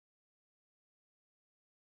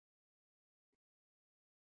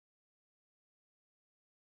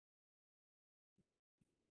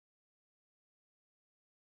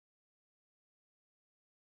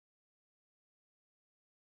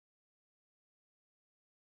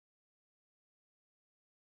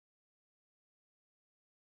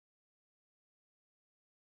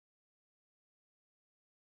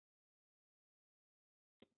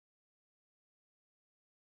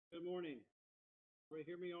Good morning. Everybody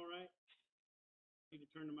hear me all right? Need to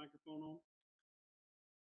turn the microphone on?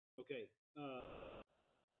 Okay.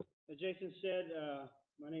 As Jason said,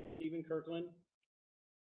 my name is Stephen Kirkland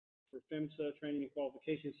for PHMSA Training and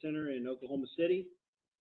Qualification Center in Oklahoma City.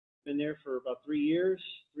 Been there for about 3 years.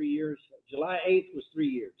 3 years. July 8th was 3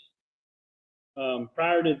 years.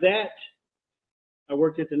 Prior to that, I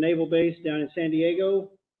worked at the Naval Base down in San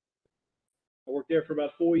Diego. I worked there for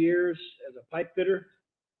about 4 years as a pipe fitter,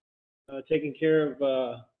 taking care of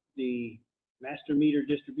the master meter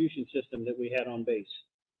distribution system that we had on base.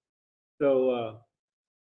 So,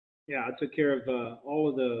 yeah, I took care of all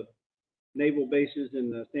of the naval bases in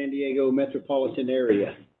the San Diego metropolitan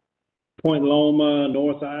area. Point Loma,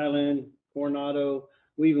 North Island, Coronado.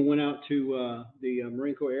 We even went out to the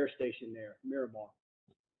Marine Corps Air Station there, Miramar.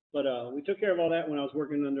 But we took care of all that when I was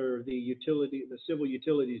working under the Civil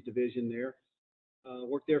Utilities Division there.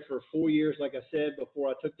 Worked there for 4 years, like I said, before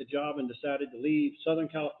I took the job and decided to leave Southern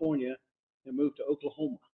California and move to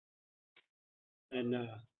Oklahoma. And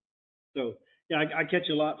so, yeah, I catch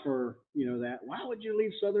a lot for, that. Why would you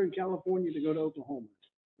leave Southern California to go to Oklahoma?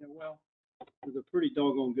 Yeah, well, it was a pretty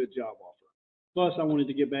doggone good job offer. Plus, I wanted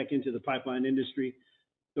to get back into the pipeline industry.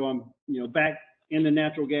 So I'm, back in the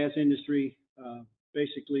natural gas industry,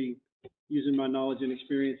 basically using my knowledge and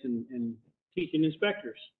experience and teaching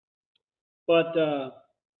inspectors. But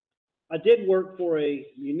I did work for a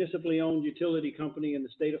municipally owned utility company in the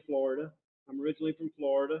state of Florida. I'm originally from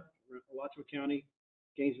Florida, Alachua County,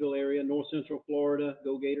 Gainesville area, north central Florida,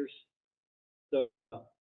 go Gators. So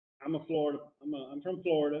I'm from Florida,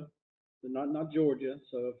 but not Georgia.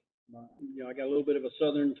 So I got a little bit of a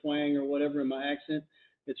southern twang or whatever in my accent.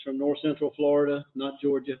 It's from north central Florida, not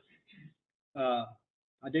Georgia.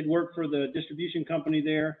 I did work for the distribution company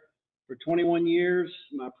there for 21 years.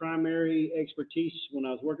 My primary expertise when I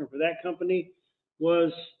was working for that company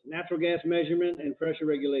was natural gas measurement and pressure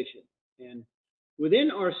regulation. And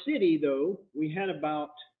within our city, though, we had about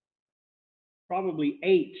probably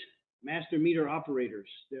 8 master meter operators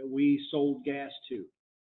that we sold gas to.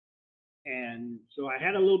 And so I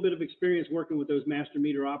had a little bit of experience working with those master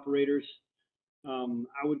meter operators.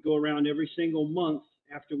 I would go around every single month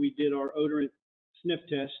after we did our odorant sniff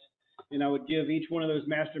test, and I would give each one of those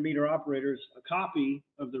master meter operators a copy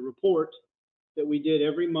of the report that we did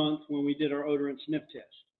every month when we did our odorant sniff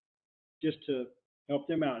test, just to help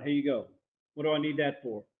them out. Here you go. What do I need that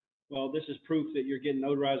for? Well, this is proof that you're getting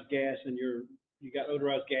odorized gas and you got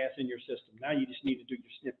odorized gas in your system. Now you just need to do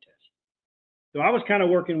your sniff test. So I was kind of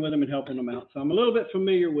working with them and helping them out. So I'm a little bit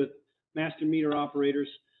familiar with master meter operators.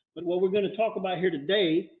 But what we're going to talk about here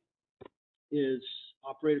today is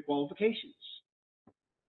operator qualifications.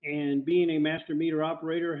 And being a master meter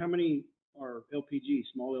operator, how many are LPG,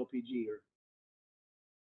 small LPG? Or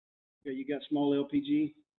yeah, you got small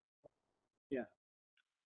LPG? Yeah.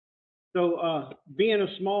 So being a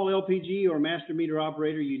small LPG or master meter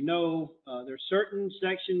operator, there's certain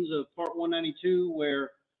sections of Part 192 where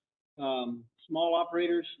small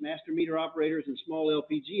operators, master meter operators, and small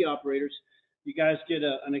LPG operators, you guys get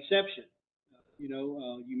an exception.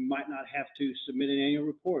 You might not have to submit an annual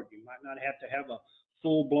report. You might not have to have a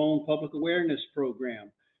full-blown public awareness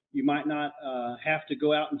program. You might not have to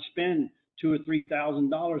go out and spend $2,000 or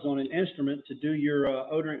 $3,000 on an instrument to do your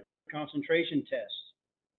odorant concentration tests.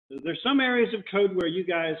 So there's some areas of code where you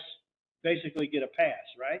guys basically get a pass,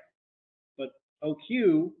 right? But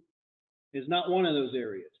OQ is not one of those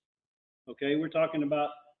areas. Okay, we're talking about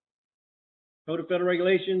Code of Federal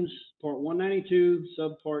Regulations, Part 192,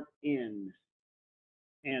 Subpart N.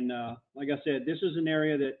 And like I said, this is an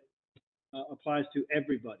area that applies to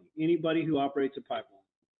everybody, anybody who operates a pipeline.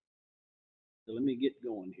 So let me get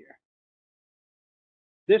going here.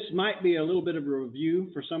 This might be a little bit of a review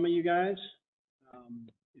for some of you guys.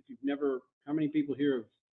 If you've never, how many people here have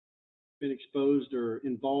been exposed or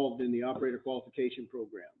involved in the operator qualification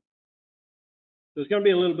program? So it's going to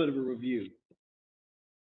be a little bit of a review.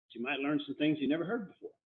 You might learn some things you never heard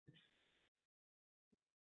before.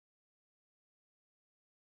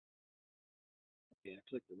 Yeah, I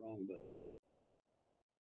clicked the wrong button.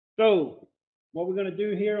 So what we're going to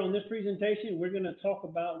do here on this presentation, we're going to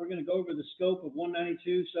go over the scope of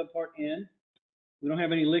 192 Subpart N. We don't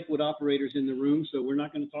have any liquid operators in the room, so we're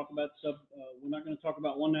not going to talk about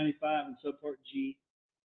 195 and Subpart G.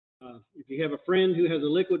 If you have a friend who has a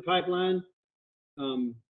liquid pipeline,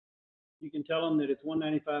 you can tell them that it's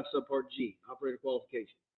 195 Subpart G, operator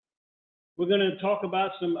qualification. We're going to talk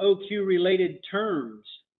about some OQ related terms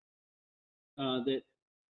that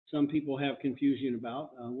some people have confusion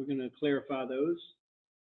about. We're going to clarify those.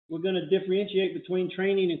 We're going to differentiate between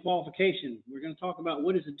training and qualification. We're going to talk about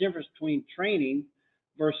what is the difference between training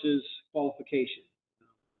versus qualification.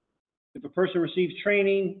 If a person receives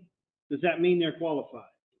training, does that mean they're qualified?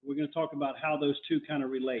 We're going to talk about how those two kind of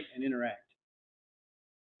relate and interact.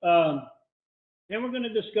 Then we're going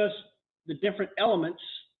to discuss the different elements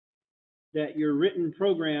that your written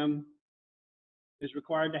program is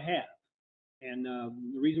required to have. And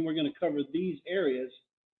the reason we're going to cover these areas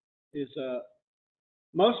is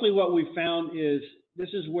mostly what we found is this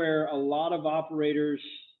is where a lot of operators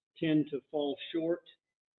tend to fall short.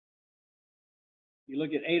 You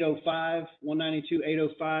look at 805, 192,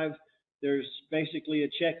 805, there's basically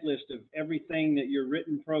a checklist of everything that your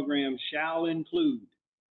written program shall include.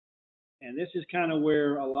 And this is kind of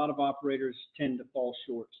where a lot of operators tend to fall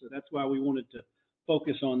short. So that's why we wanted to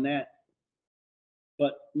focus on that.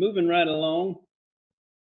 But moving right along,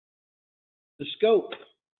 the scope.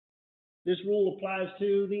 This rule applies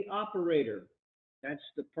to the operator. That's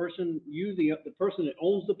the person, the person that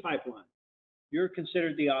owns the pipeline. You're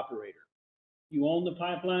considered the operator. You own the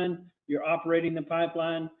pipeline, you're operating the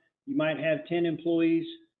pipeline. You might have 10 employees,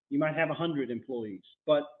 you might have 100 employees,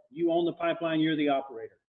 but you own the pipeline, you're the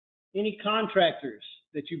operator. Any contractors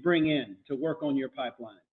that you bring in to work on your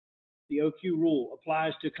pipeline, the OQ rule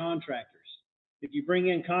applies to contractors. If you bring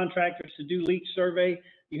in contractors to do leak survey,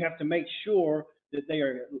 you have to make sure that they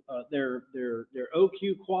are they're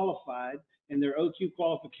OQ qualified and their OQ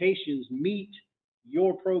qualifications meet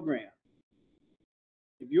your program.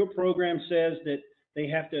 If your program says that they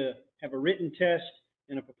have to have a written test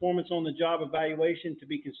and a performance on the job evaluation to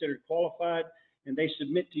be considered qualified, and they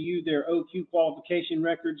submit to you their OQ qualification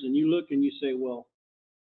records, and you look and you say, well,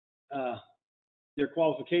 their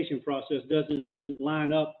qualification process doesn't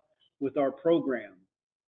line up with our program.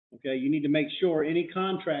 Okay, you need to make sure any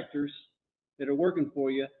contractors that are working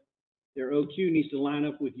for you, their OQ needs to line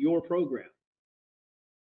up with your program.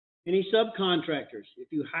 Any subcontractors,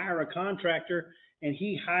 if you hire a contractor and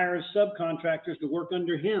he hires subcontractors to work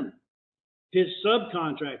under him, his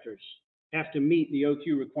subcontractors have to meet the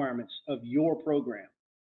OQ requirements of your program.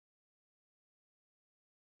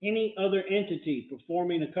 Any other entity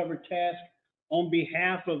performing a covered task on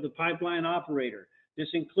behalf of the pipeline operator. This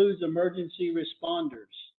includes emergency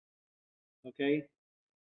responders. Okay?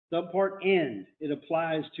 Subpart N, it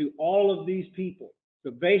applies to all of these people.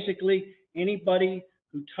 So basically, anybody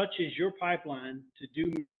who touches your pipeline to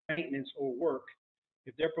do maintenance or work,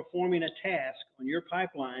 if they're performing a task on your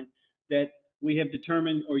pipeline that we have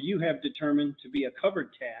determined or you have determined to be a covered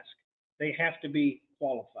task, they have to be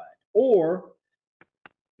qualified. Or,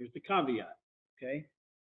 here's the caveat, okay?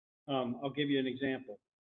 I'll give you an example.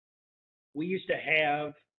 We used to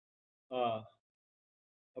have a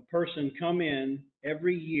person come in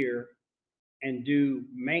every year and do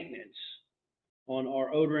maintenance on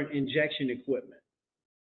our odorant injection equipment,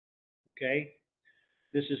 okay?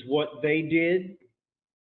 This is what they did.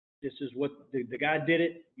 This is what the guy did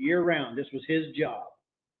it year round. This was his job.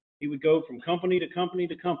 He would go from company to company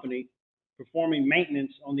to company performing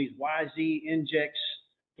maintenance on these YZ Injex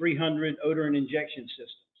 300 odorant injection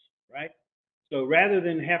systems, right? So rather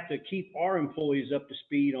than have to keep our employees up to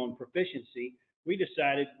speed on proficiency, we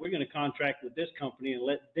decided we're going to contract with this company and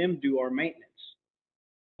let them do our maintenance.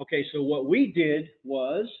 Okay, so what we did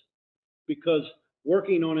was, because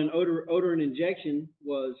working on an odorant injection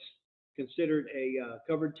was considered a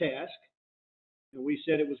covered task, and we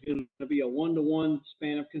said it was going to be a one-to-one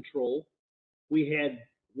span of control. We had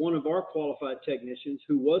one of our qualified technicians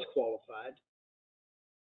who was qualified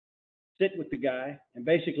sit with the guy and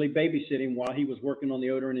basically babysit him while he was working on the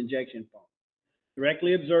odorant injection pump,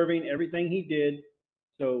 directly observing everything he did,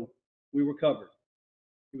 so we were covered.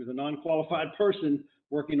 He was a non-qualified person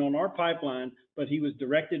working on our pipeline, but he was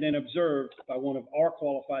directed and observed by one of our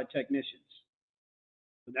qualified technicians.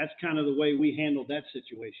 So that's kind of the way we handled that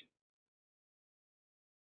situation.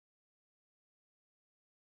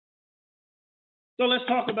 So let's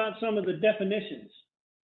talk about some of the definitions.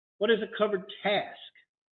 What is a covered task?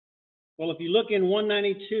 Well, if you look in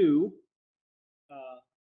 192, a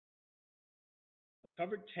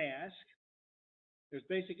covered task, there's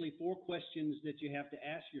basically 4 questions that you have to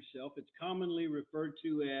ask yourself. It's commonly referred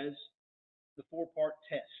to as the 4-part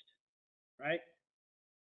test, right?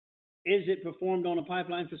 Is it performed on a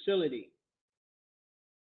pipeline facility?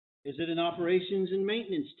 Is it an operations and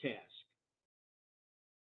maintenance task?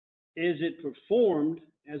 Is it performed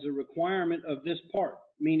as a requirement of this part?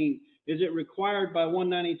 Meaning, is it required by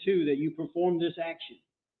 192 that you perform this action?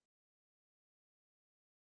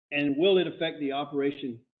 And will it affect the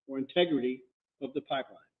operation or integrity of the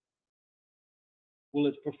pipeline? Will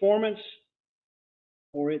its performance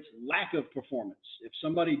or its lack of performance, if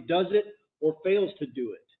somebody does it or fails to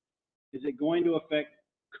do it, is it going to affect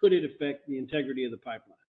could it affect the integrity of the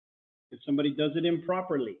pipeline? If somebody does it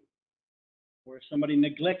improperly, or if somebody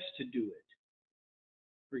neglects to do it.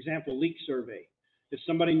 For example, leak survey. If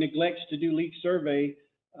somebody neglects to do leak survey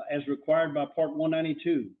as required by Part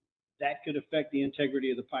 192, that could affect the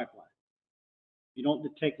integrity of the pipeline. If you don't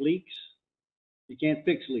detect leaks, you can't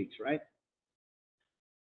fix leaks, right?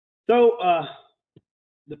 So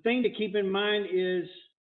the thing to keep in mind is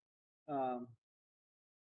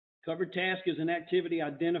covered task is an activity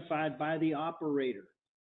identified by the operator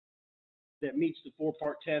that meets the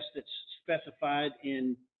 4-part test that's specified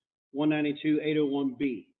in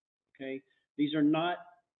 192.801B. Okay, these are not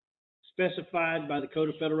specified by the Code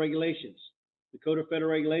of Federal Regulations. The Code of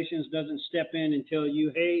Federal Regulations doesn't step in and tell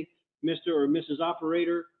you, hey, Mr. or Mrs.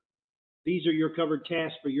 Operator, these are your covered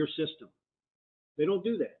tasks for your system. They don't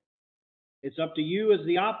do that. It's up to you as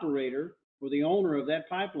the operator or the owner of that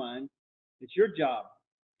pipeline. It's your job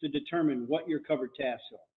to determine what your covered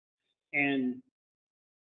tasks are. And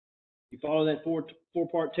you follow that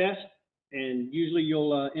 4-part test, and usually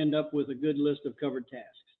you'll end up with a good list of covered tasks.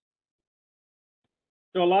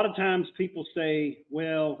 So a lot of times people say,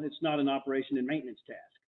 well, it's not an operation and maintenance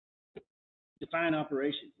task. Define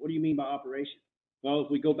operation. What do you mean by operation? Well,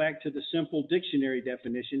 if we go back to the simple dictionary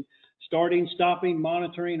definition, starting, stopping,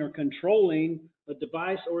 monitoring, or controlling a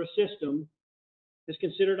device or a system is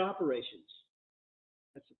considered operations.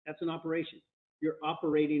 That's an operation. You're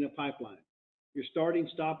operating a pipeline. You're starting,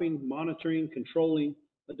 stopping, monitoring, controlling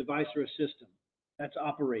a device or a system. That's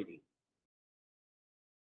operating.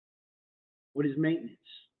 What is maintenance?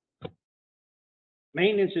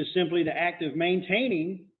 Maintenance is simply the act of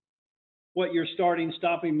maintaining what you're starting,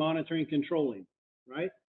 stopping, monitoring, controlling, right?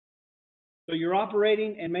 So you're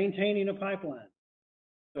operating and maintaining a pipeline.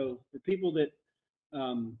 So for people that,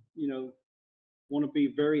 want to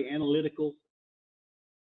be very analytical,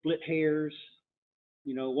 split hairs,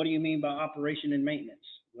 what do you mean by operation and maintenance?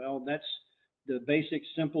 Well, that's the basic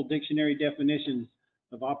simple dictionary definition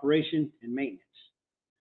of operation and maintenance.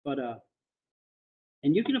 But,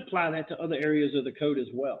 and you can apply that to other areas of the code as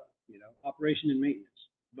well, operation and maintenance.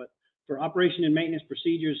 But for operation and maintenance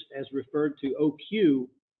procedures as referred to OQ,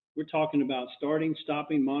 we're talking about starting,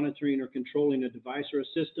 stopping, monitoring, or controlling a device or a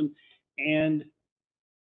system and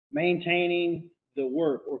maintaining the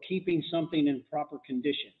work or keeping something in proper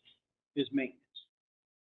condition is maintenance.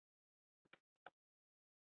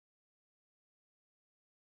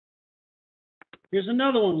 Here's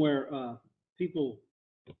another one where people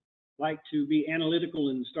like to be analytical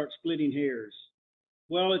and start splitting hairs.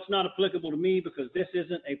 Well, it's not applicable to me because this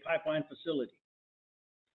isn't a pipeline facility.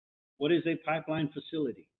 What is a pipeline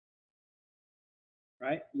facility?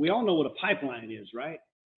 Right? We all know what a pipeline is, right?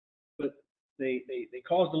 But they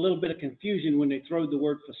caused a little bit of confusion when they throw the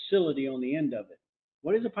word facility on the end of it.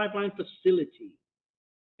 What is a pipeline facility?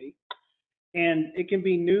 Okay. And it can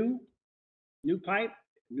be new pipe,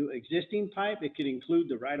 new existing pipe. It could include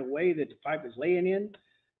the right-of-way that the pipe is laying in,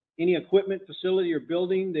 any equipment, facility, or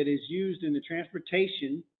building that is used in the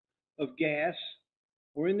transportation of gas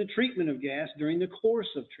or in the treatment of gas during the course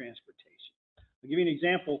of transportation. I'll give you an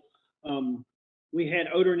example. We had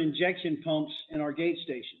odor and injection pumps in our gate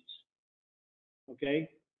stations, okay?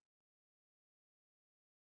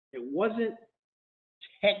 It wasn't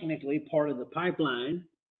technically part of the pipeline,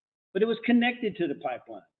 but it was connected to the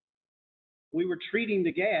pipeline. We were treating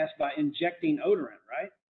the gas by injecting odorant,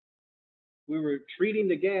 right? We were treating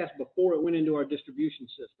the gas before it went into our distribution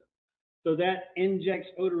system. So that injects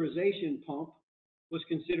odorization pump was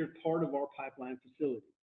considered part of our pipeline facility.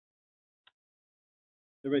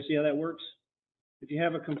 Everybody see how that works? If you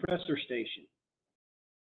have a compressor station,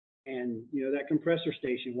 and that compressor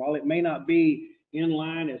station, while it may not be in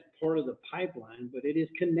line as part of the pipeline, but it is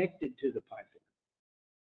connected to the pipeline.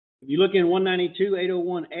 If you look in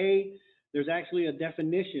 192.801A, there's actually a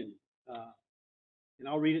definition, and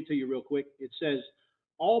I'll read it to you real quick. It says,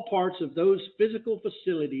 all parts of those physical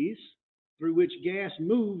facilities through which gas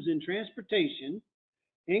moves in transportation,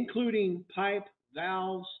 including pipe,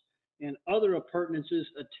 valves, and other appurtenances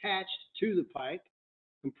attached to the pipe,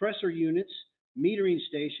 compressor units, metering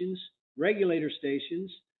stations, regulator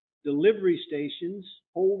stations, delivery stations,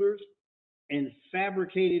 holders, and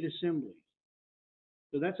fabricated assemblies.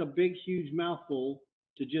 So that's a big, huge mouthful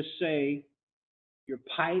to just say your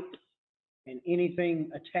pipe and anything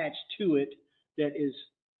attached to it that is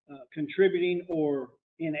contributing or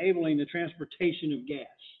enabling the transportation of gas.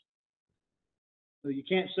 So you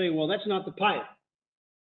can't say, well, that's not the pipe.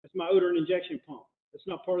 That's my odor and injection pump. That's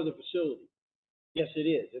not part of the facility. Yes, it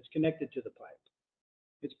is. It's connected to the pipe.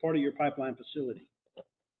 It's part of your pipeline facility.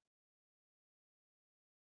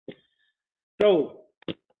 So,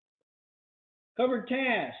 a Covered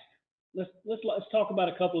task. Let's talk about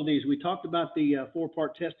a couple of these. We talked about the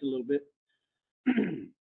four-part test a little bit.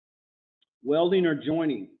 Welding or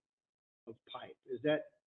joining of pipe, is that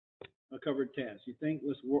a covered task? You think?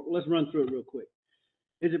 Let's run through it real quick.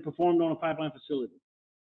 Is it performed on a pipeline facility?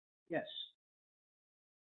 Yes.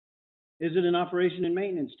 Is it an operation and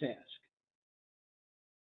maintenance task?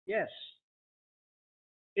 Yes.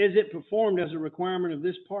 Is it performed as a requirement of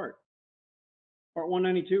this part? Part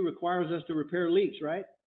 192 requires us to repair leaks, right?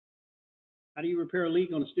 How do you repair a leak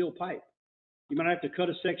on a steel pipe? You might have to cut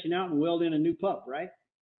a section out and weld in a new pup, right?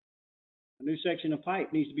 A new section of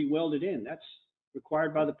pipe needs to be welded in. That's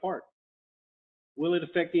required by the part. Will it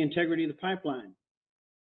affect the integrity of the pipeline?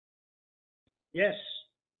 Yes.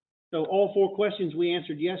 So all four questions we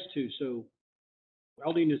answered yes to. So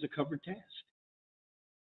welding is a covered task.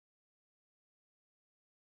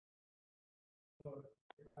 So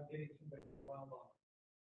if I'm getting somebody to weld on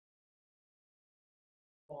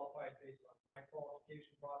qualified based on my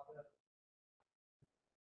qualification process,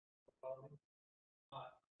 welding,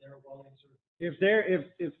 their welding certification.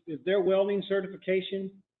 If their welding certification,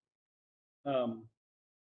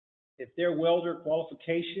 if their welder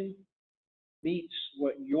qualification meets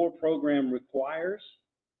what your program requires,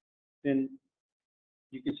 then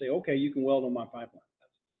you can say, okay, you can weld on my pipeline.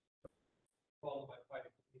 Qualified pipe.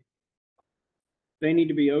 They need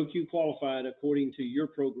to be OQ qualified according to your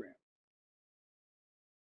program.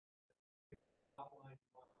 Outline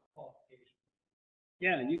qualification.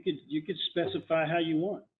 Yeah, you could specify how you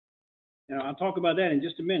want. Now, I'll talk about that in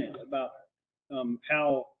just a minute, about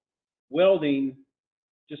how welding,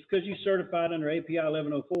 just because you certified under API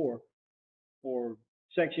 1104 or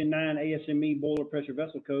Section 9 ASME Boiler Pressure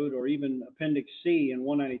Vessel Code, or even Appendix C in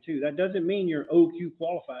 192, that doesn't mean you're OQ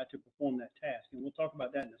qualified to perform that task. And we'll talk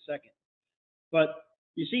about that in a second. But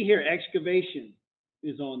you see here, excavation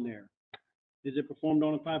is on there. Is it performed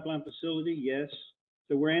on a pipeline facility? Yes.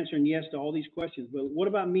 So we're answering yes to all these questions. But what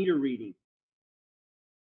about meter reading?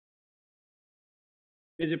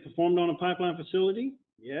 Is it performed on a pipeline facility?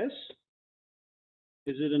 Yes.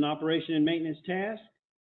 Is it an operation and maintenance task?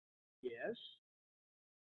 Yes.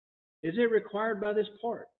 Is it required by this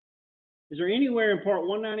part? Is there anywhere in Part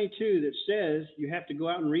 192 that says you have to go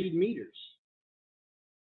out and read meters?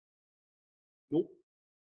 Nope.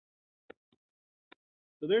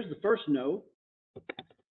 So there's the first no.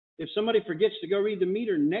 If somebody forgets to go read the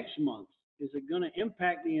meter next month, is it going to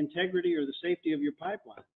impact the integrity or the safety of your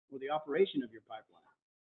pipeline or the operation of your pipeline?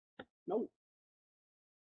 No.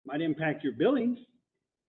 Might impact your billings,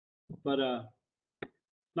 but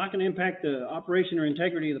not going to impact the operation or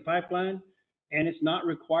integrity of the pipeline, and it's not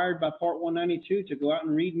required by Part 192 to go out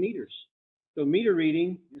and read meters. So meter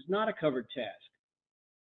reading is not a covered task.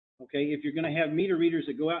 Okay, if you're going to have meter readers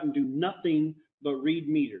that go out and do nothing but read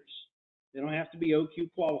meters, they don't have to be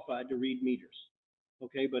OQ qualified to read meters.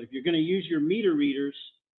 Okay, but if you're going to use your meter readers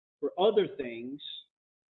for other things,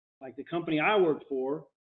 like the company I worked for,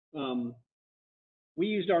 we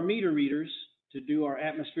used our meter readers to do our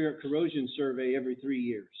atmospheric corrosion survey every 3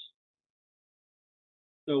 years.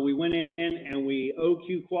 So we went in and we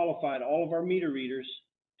OQ qualified all of our meter readers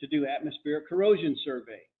to do atmospheric corrosion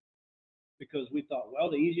survey, because we thought, well,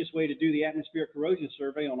 the easiest way to do the atmospheric corrosion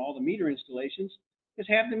survey on all the meter installations is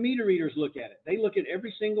have the meter readers look at it. They look at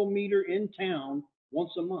every single meter in town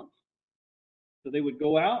once a month. So they would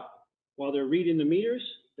go out while they're reading the meters,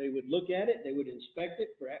 they would look at it, they would inspect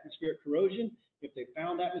it for atmospheric corrosion. If they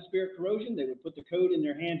found atmospheric corrosion, they would put the code in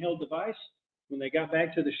their handheld device. When they got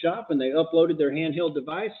back to the shop and they uploaded their handheld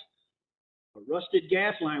device, a rusted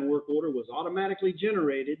gas line work order was automatically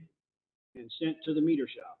generated and sent to the meter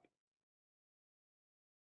shop.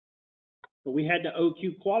 But we had to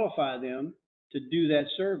OQ qualify them to do that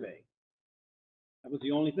survey. That was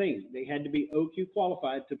the only thing. They had to be OQ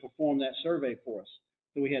qualified to perform that survey for us.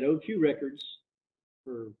 So we had OQ records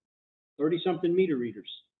for 30-something meter readers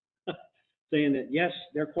saying that, yes,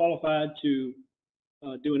 they're qualified to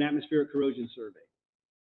do an atmospheric corrosion survey.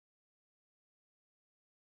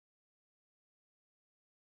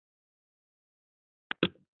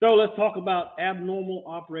 So let's talk about abnormal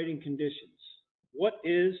operating conditions. What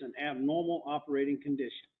is an abnormal operating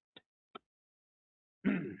condition?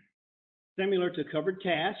 Similar to covered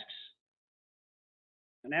tasks,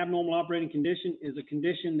 an abnormal operating condition is a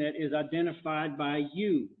condition that is identified by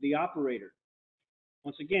you, the operator.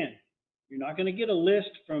 Once again, you're not going to get a list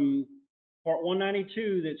from Part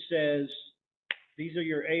 192 that says these are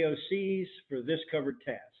your AOCs for this covered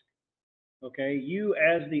task. Okay, you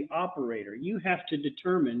as the operator, you have to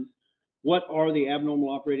determine what are the abnormal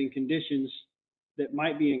operating conditions that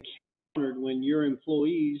might be encountered when your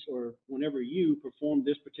employees or whenever you perform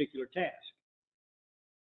this particular task.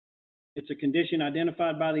 It's a condition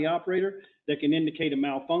identified by the operator that can indicate a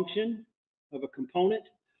malfunction of a component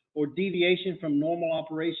or deviation from normal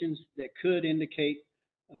operations that could indicate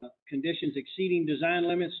conditions exceeding design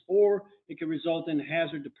limits, or it could result in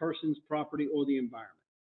hazard to persons, property, or the environment.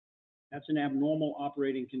 That's an abnormal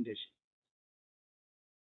operating condition.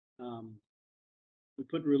 We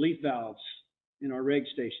put relief valves in our reg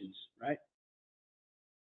stations, right?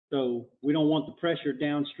 So we don't want the pressure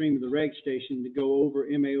downstream of the reg station to go over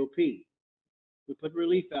MAOP. We put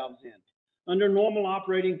relief valves in. Under normal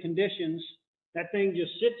operating conditions, that thing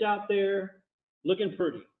just sits out there looking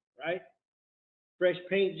pretty, right? Fresh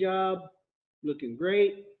paint job, looking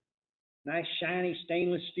great. Nice shiny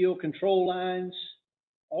stainless steel control lines.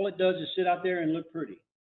 All it does is sit out there and look pretty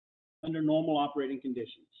under normal operating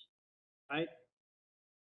conditions, right?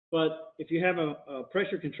 But if you have a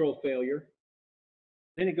pressure control failure,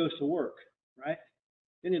 then it goes to work, right?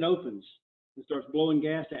 Then it opens and starts blowing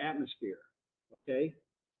gas to atmosphere, okay?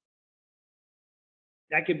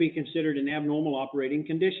 That could be considered an abnormal operating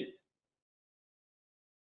condition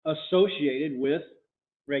associated with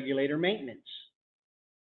regulator maintenance,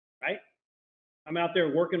 right? I'm out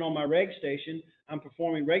there working on my reg station. I'm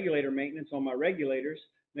performing regulator maintenance on my regulators.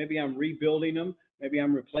 Maybe I'm rebuilding them. Maybe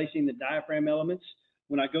I'm replacing the diaphragm elements.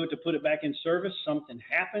 When I go to put it back in service, something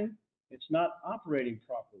happened. It's not operating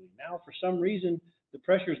properly. Now, for some reason, the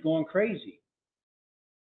pressure is going crazy,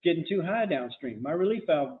 getting too high downstream. My relief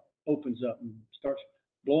valve opens up and starts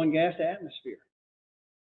blowing gas to atmosphere.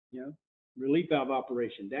 You know, relief valve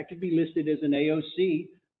operation. That could be listed as an AOC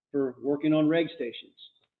for working on reg stations.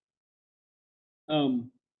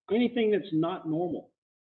 Anything that's not normal,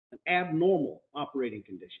 an abnormal operating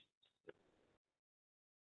condition.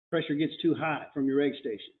 Pressure gets too high from your reg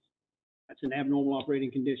station. That's an abnormal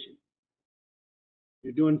operating condition.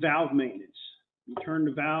 You're doing valve maintenance. You turn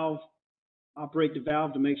the valve, operate the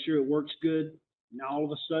valve to make sure it works good. Now all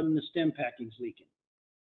of a sudden the stem packing's leaking.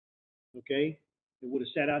 Okay? It would have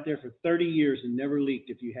sat out there for 30 years and never leaked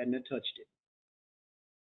if you hadn't touched it.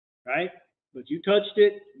 Right? But you touched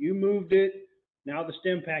it, you moved it, now the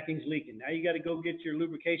stem packing's leaking. Now you got to go get your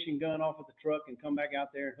lubrication gun off of the truck and come back out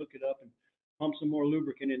there and hook it up and pump some more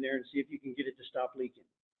lubricant in there and see if you can get it to stop leaking.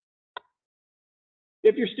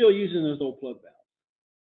 If you're still using those old plug valves.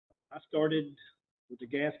 I started with the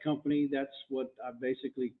gas company. That's what I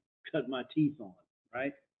basically cut my teeth on,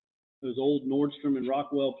 right? Those old Nordstrom and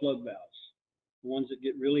Rockwell plug valves, the ones that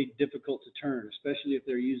get really difficult to turn, especially if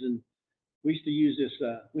they're using. We used to use this,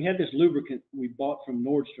 we had this lubricant we bought from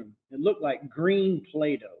Nordstrom. It looked like green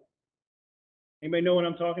Play-Doh. Anybody know what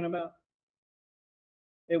I'm talking about?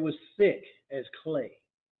 It was thick as clay.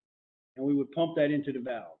 And we would pump that into the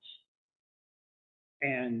valves.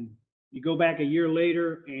 And you go back a year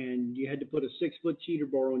later and you had to put a 6-foot cheater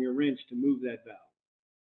bar on your wrench to move that valve.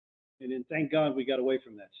 And then thank God we got away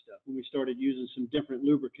from that stuff. When we started using some different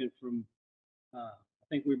lubricant from, I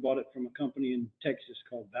think we bought it from a company in Texas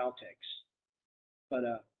called Valtex. But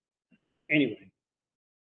anyway,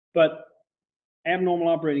 but abnormal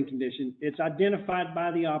operating condition, it's identified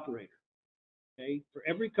by the operator. Okay, for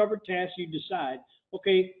every covered task you decide,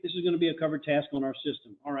 okay, this is going to be a covered task on our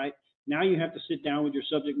system. All right, now you have to sit down with your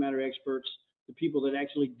subject matter experts, the people that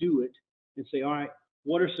actually do it, and say, all right,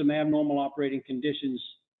 what are some abnormal operating conditions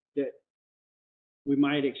that we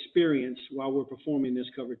might experience while we're performing this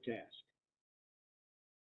covered task?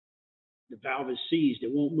 The valve is seized,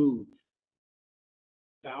 it won't move.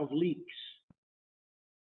 Valve leaks,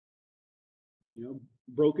 you know,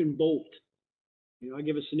 broken bolt. You know, I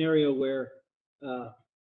give a scenario where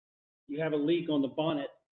you have a leak on the bonnet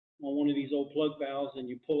on one of these old plug valves, and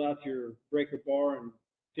you pull out your breaker bar and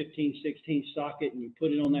 15/16 socket, and you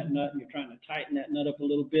put it on that nut, and you're trying to tighten that nut up a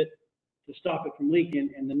little bit to stop it from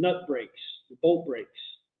leaking, and the nut breaks, the bolt breaks.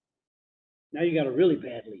 Now you got a really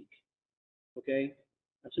bad leak. Okay,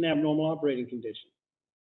 that's an abnormal operating condition.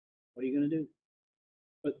 What are you going to do?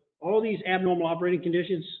 But all these abnormal operating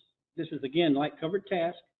conditions, this is again like covered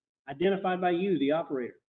task, identified by you, the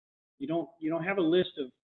operator. You don't have a list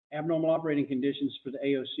of abnormal operating conditions for the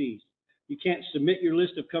AOCs. You can't submit your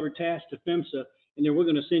list of covered tasks to PHMSA, and then we're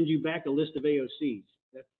going to send you back a list of AOCs.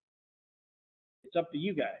 It's up to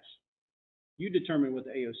you guys. You determine what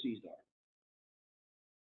the AOCs are.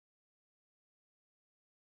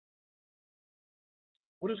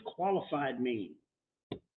 What does qualified mean?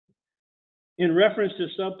 In reference to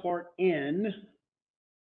subpart N,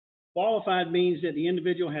 qualified means that the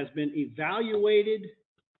individual has been evaluated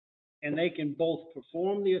and they can both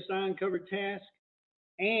perform the assigned covered task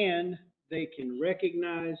and they can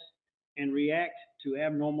recognize and react to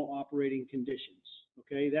abnormal operating conditions.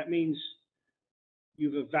 Okay, that means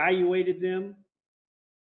you've evaluated them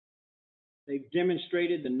They've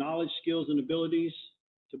demonstrated the knowledge, skills, and abilities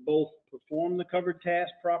to both perform the covered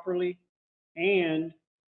task properly and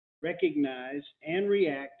recognize and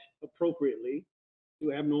react appropriately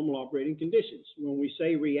to abnormal operating conditions. When we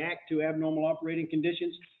say react to abnormal operating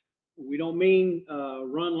conditions, we don't mean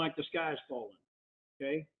run like the sky's falling,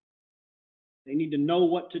 okay? They need to know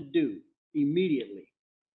what to do immediately,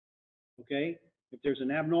 okay? If there's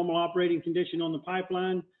an abnormal operating condition on the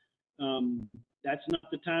pipeline, that's not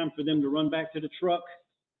the time for them to run back to the truck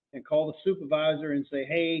and call the supervisor and say,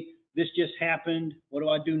 hey, this just happened, what do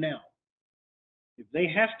I do now? If they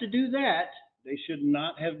have to do that, they should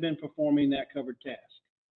not have been performing that covered task.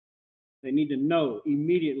 They need to know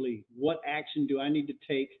immediately, what action do I need to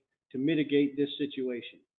take to mitigate this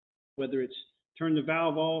situation? Whether it's turn the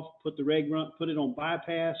valve off, put the reg run, put it on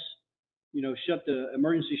bypass, you know, shut the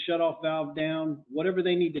emergency shutoff valve down, whatever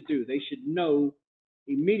they need to do, they should know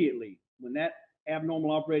immediately when that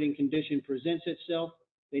abnormal operating condition presents itself.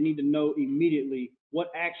 They need to know immediately,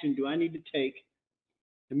 what action do I need to take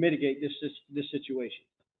to mitigate this situation.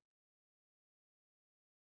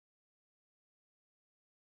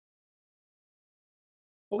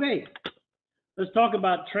 Okay, let's talk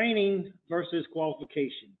about training versus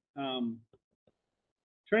qualification.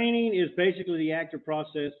 Training is basically the act or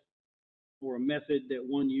process or a method that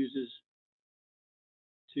one uses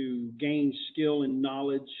to gain skill and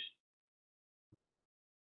knowledge.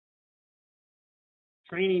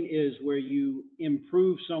 Training is where you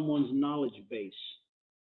improve someone's knowledge base.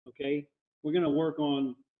 Okay, we're going to work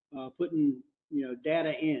on putting, you know,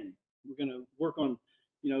 data in. We're going to work on,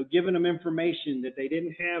 you know, giving them information that they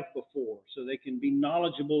didn't have before, so they can be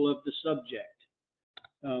knowledgeable of the subject.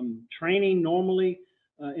 Training normally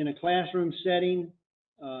in a classroom setting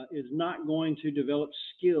is not going to develop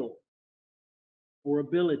skill or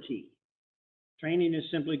ability. Training is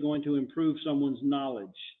simply going to improve someone's knowledge.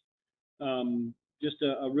 Just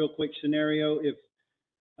a real quick scenario: if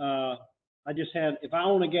if I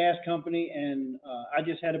own a gas company and I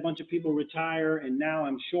just had a bunch of people retire, and now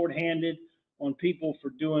I'm shorthanded on people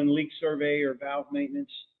for doing leak survey or valve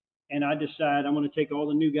maintenance, and I decide I'm going to take all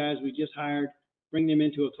the new guys we just hired, bring them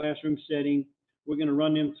into a classroom setting. We're going to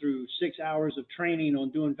run them through 6 hours of training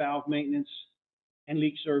on doing valve maintenance and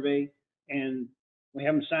leak survey, and we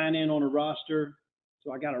have them sign in on a roster.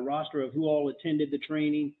 So I got a roster of who all attended the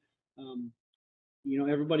training. You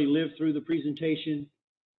know, everybody lived through the presentation.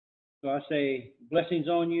 So I say, blessings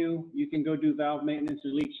on you. You can go do valve maintenance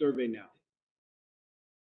and leak survey now.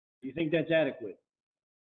 Do you think that's adequate?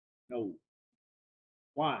 No.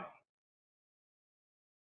 Why?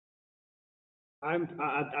 I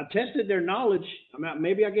tested their knowledge.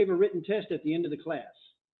 Maybe I gave a written test at the end of the class.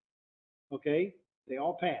 Okay, they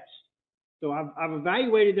all passed. So I've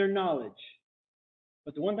evaluated their knowledge.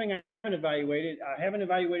 But the one thing I haven't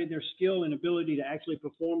evaluated their skill and ability to actually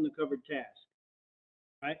perform the covered task.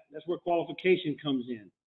 Right? That's where qualification comes in.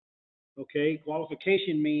 Okay,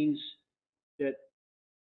 qualification means that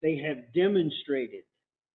they have demonstrated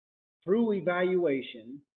through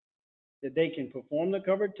evaluation that they can perform the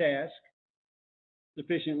covered task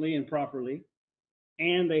sufficiently and properly,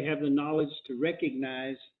 and they have the knowledge to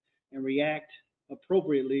recognize and react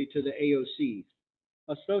appropriately to the AOCs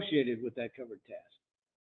associated with that covered task.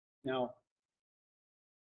 Now,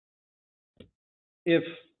 if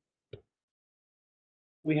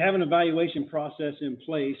we have an evaluation process in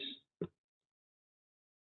place,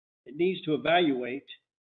 it needs to evaluate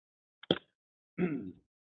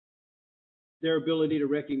their ability to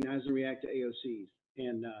recognize and react to AOCs.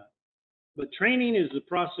 But training is the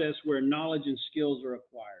process where knowledge and skills are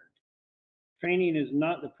acquired. Training is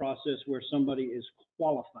not the process where somebody is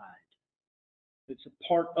qualified. It's a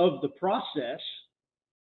part of the process.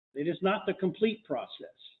 It is not the complete process.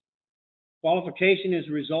 Qualification is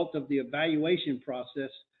a result of the evaluation process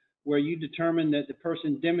where you determine that the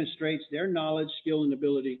person demonstrates their knowledge, skill, and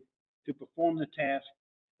ability to perform the task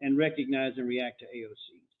and recognize and react to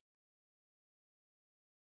AOCs.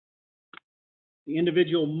 The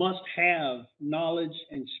individual must have knowledge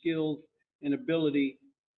and skills and ability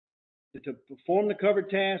to perform the covered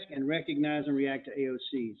task and recognize and react to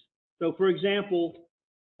AOCs. So, for example,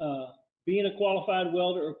 being a qualified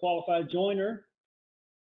welder or qualified joiner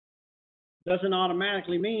doesn't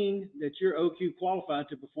automatically mean that you're OQ qualified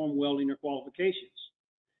to perform welding or qualifications.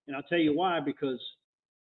 And I'll tell you why, because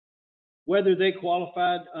whether they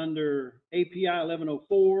qualified under API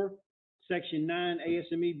 1104, Section 9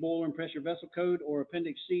 ASME Boiler and Pressure Vessel Code, or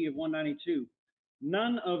Appendix C of 192,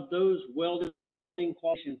 none of those welding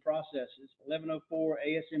qualification processes, 1104,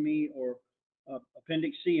 ASME, or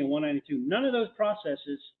Appendix C and 192, none of those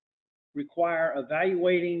processes require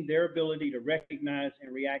evaluating their ability to recognize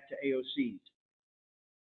and react to AOCs.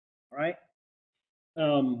 All right?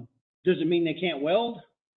 Does it mean they can't weld?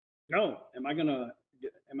 No. Am I gonna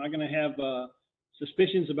have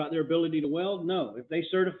suspicions about their ability to weld? No. If they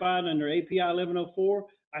certified under API 1104,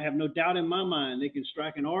 I have no doubt in my mind they can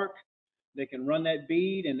strike an arc, they can run that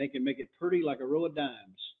bead, and they can make it pretty like a row of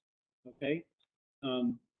dimes. Okay?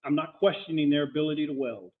 I'm not questioning their ability to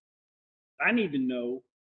weld. I need to know,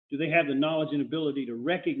 do they have the knowledge and ability to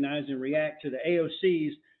recognize and react to the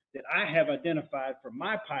AOCs that I have identified for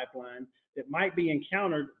my pipeline that might be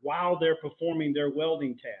encountered while they're performing their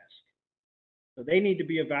welding task? So they need to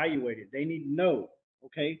be evaluated. They need to know,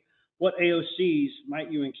 okay, what AOCs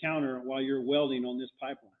might you encounter while you're welding on this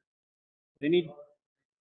pipeline? They need.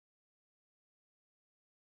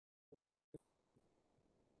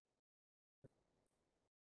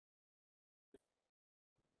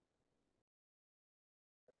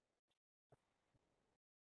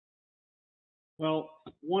 Well,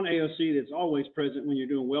 one AOC that's always present when you're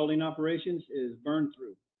doing welding operations is burn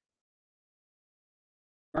through.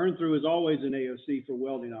 Burn through is always an AOC for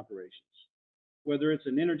welding operations, whether it's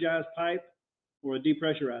an energized pipe or a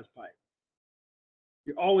depressurized pipe.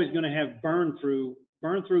 You're always going to have burn through.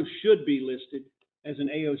 Burn through should be listed as an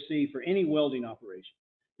AOC for any welding operation.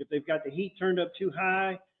 If they've got the heat turned up too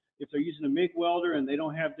high, if they're using a MIG welder and they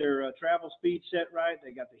don't have their travel speed set right,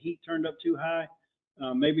 they got the heat turned up too high,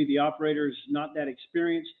 maybe the operator's not that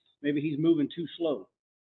experienced, maybe he's moving too slow,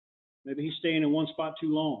 maybe he's staying in one spot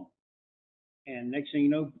too long, and next thing you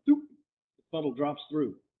know, the puddle drops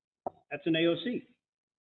through. That's an AOC.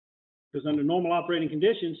 Because under normal operating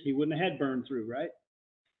conditions, he wouldn't have had burn through, right?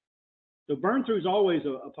 So burn through is always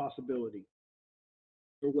a possibility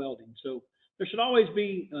for welding. So there should always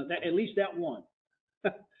be that, at least that one,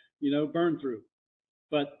 burn through.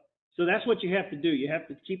 But so that's what you have to do. You have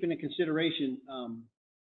to keep into consideration,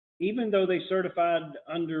 even though they certified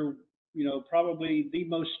under, probably the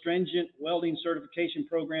most stringent welding certification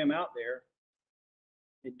program out there,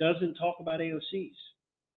 it doesn't talk about AOCs.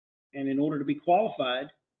 And in order to be qualified,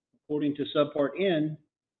 according to subpart N,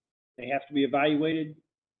 they have to be evaluated,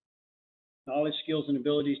 knowledge, skills, and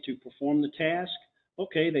abilities to perform the task.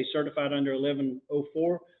 Okay, they certified under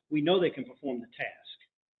 1104. We know they can perform the task.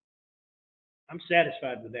 I'm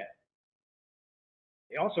satisfied with that.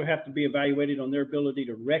 They also have to be evaluated on their ability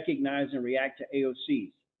to recognize and react to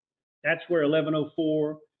AOCs. That's where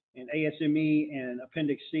 1104 and ASME and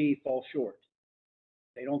Appendix C fall short.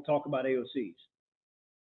 They don't talk about AOCs.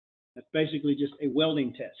 That's basically just a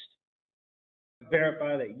welding test to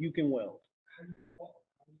verify that you can weld.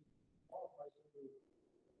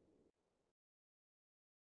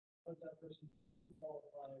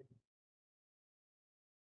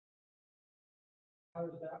 How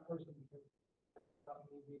is that person?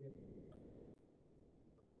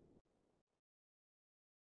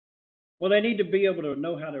 Well, they need to be able to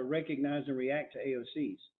know how to recognize and react to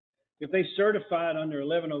AOCs. If they certified under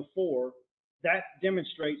 1104, that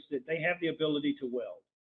demonstrates that they have the ability to weld.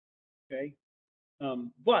 Okay,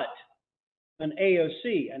 but an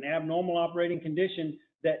AOC, an abnormal operating condition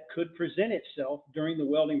that could present itself during the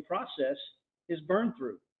welding process, is burn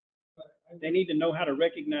through. They need to know how to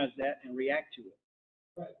recognize that and react to it.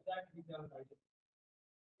 Right, that can be done by.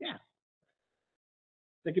 Yeah.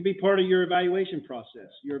 That could be part of your evaluation process.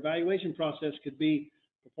 Your evaluation process could be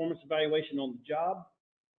performance evaluation on the job,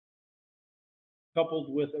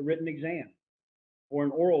 coupled with a written exam or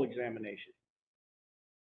an oral examination.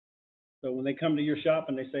 So when they come to your shop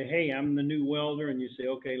and they say, hey, I'm the new welder, and you say,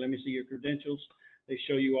 okay, let me see your credentials. They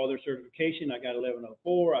show you all their certification. I got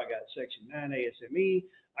 1104, I got Section 9 ASME.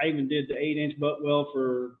 I even did the 8-inch butt weld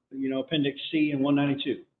for, Appendix C and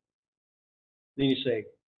 192. Then you say,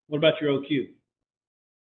 what about your OQ?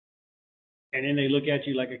 And then they look at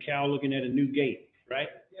you like a cow looking at a new gate, right?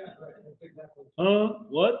 Yeah, right. That's exactly.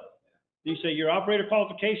 What? You say your operator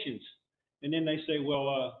qualifications. And then they say,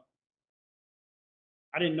 well,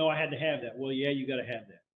 I didn't know I had to have that. Well, yeah, you got to have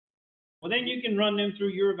that. Well, then you can run them through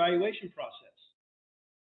your evaluation process.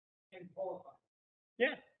 And qualify.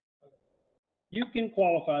 Yeah. You can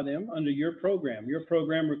qualify them under your program. Your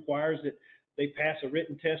program requires that they pass a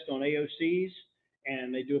written test on AOCs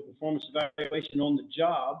and they do a performance evaluation on the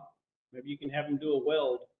job. Maybe you can have them do a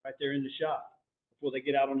weld right there in the shop before they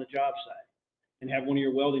get out on the job site and have one of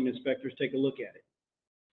your welding inspectors take a look at it.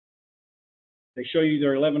 They show you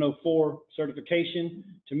their 1104 certification.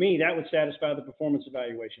 To me, that would satisfy the performance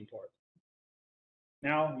evaluation part.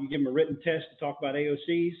 Now, you give them a written test to talk about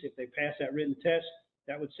AOCs. If they pass that written test,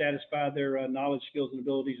 that would satisfy their knowledge, skills, and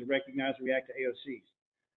abilities to recognize and react to AOCs.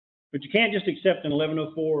 But you can't just accept an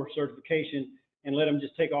 1104 certification and let them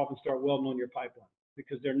just take off and start welding on your pipeline,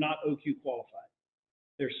 because they're not OQ qualified.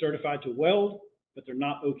 They're certified to weld, but they're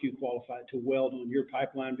not OQ qualified to weld on your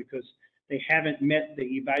pipeline because they haven't met the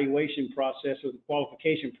evaluation process or the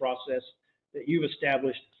qualification process that you've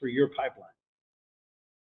established for your pipeline.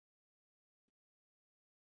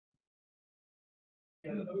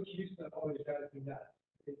 And the OQ stuff always drives me nuts.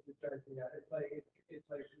 It drives me nuts. It's like.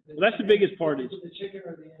 Well, that's the biggest part is. The chicken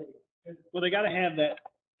or the egg. Well, you got to have that,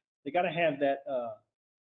 you got to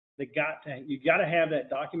have that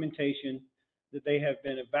documentation that they have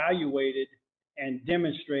been evaluated and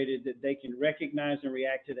demonstrated that they can recognize and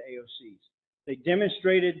react to the AOCs. They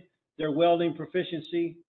demonstrated their welding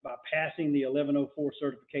proficiency by passing the 1104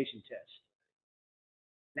 certification test.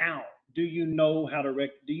 Now, do you know how to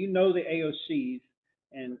do you know the AOCs,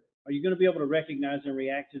 and are you going to be able to recognize and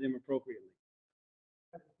react to them appropriately?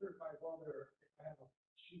 As a certified welder, if I have a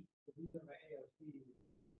sheet of these are my AOC,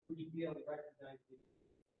 would you be able to recognize these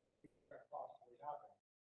that possibly happen?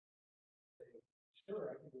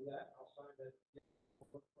 Sure, I can do that. I'll sign it.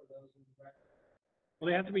 Look for those in the record.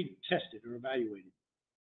 Well, they have to be tested or evaluated.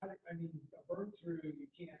 I mean, a burn through,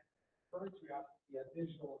 you can't burn through out the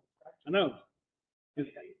visual inspection. I know. Your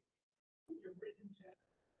written test.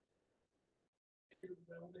 Your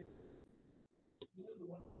welding. You know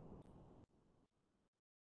the one.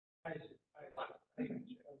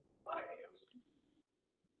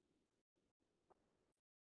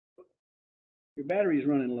 Your battery's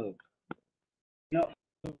running low. No.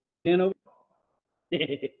 No,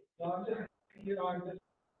 Well, I'm just,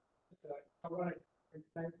 I want to,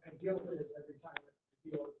 I deal with it every time I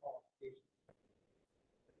deal with qualification.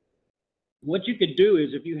 What you could do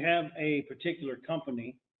is if you have a particular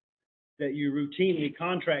company that you routinely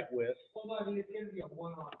contract with. Well, no, I mean, it's going to be a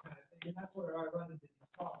one-off kind of thing, and that's where I run into these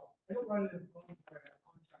problems. I don't run into problems where I have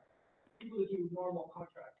contracts. People that do normal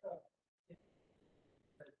contract stuff,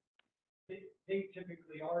 they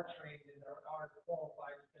typically are trained and are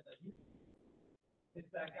qualified because it's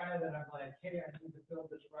that guy that I'm like, hey, I need to build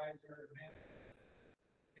this riser, man.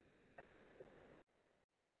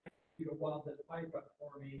 You to weld this pipe up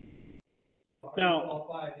for me. Now,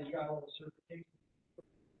 Qualified, and you got all the certifications.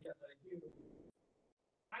 Yes, I do.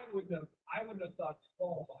 I wouldn't have thought to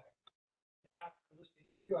qualify. After listening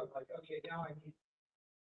to you, I'm like, okay, now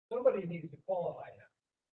somebody needs to qualify now.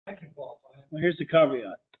 I can qualify. Well, here's the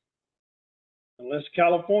caveat. Unless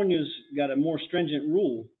California's got a more stringent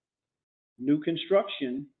rule, new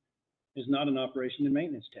construction is not an operation and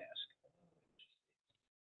maintenance task.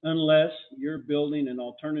 Unless you're building an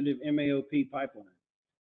alternative MAOP pipeline.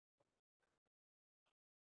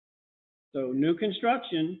 So new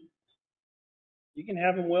construction, you can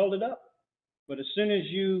have them welded up. But as soon as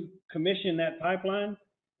you commission that pipeline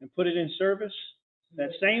and put it in service, that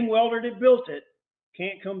same welder that built it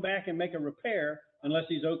can't come back and make a repair unless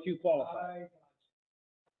he's OQ qualified.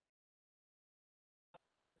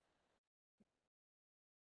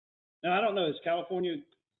 Now, I don't know, has California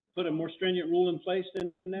put a more stringent rule in place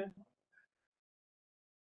than that?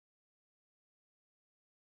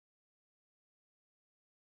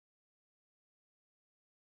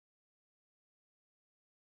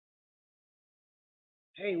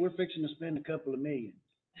 Hey, we're fixing to spend a couple of million.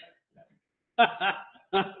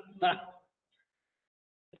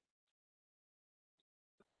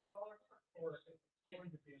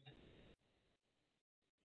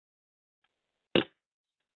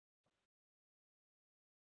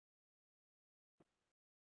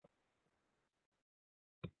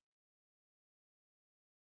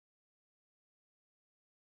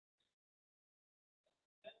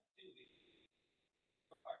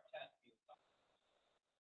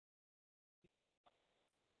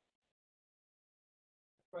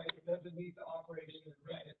 Right, it doesn't meet the operation and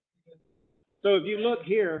maintenance. So if you look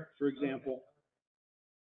here, for example,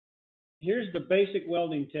 here's the basic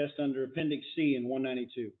welding test under Appendix C in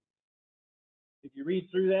 192. If you read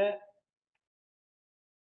through that,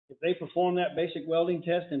 if they perform that basic welding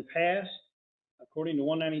test and pass, according to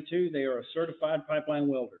 192, they are a certified pipeline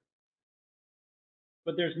welder.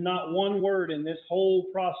 But there's not one word in this whole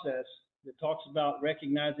process that talks about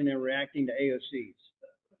recognizing and reacting to AOCs.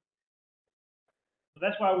 So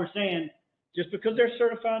that's why we're saying, just because they're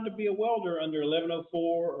certified to be a welder under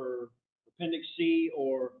 1104 or Appendix C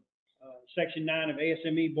or Section 9 of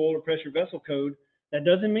ASME Boiler Pressure Vessel Code, that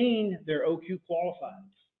doesn't mean they're OQ qualified.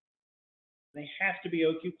 They have to be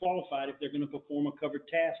OQ qualified if they're going to perform a covered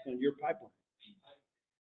task on your pipeline.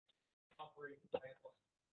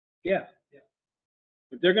 Yeah.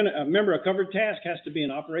 If they're going to, remember, a covered task has to be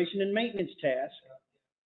an operation and maintenance task.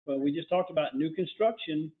 But we just talked about new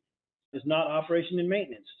construction is not operation and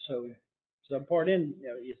maintenance. So subpart N,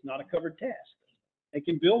 it's not a covered task. They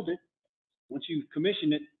can build it. Once you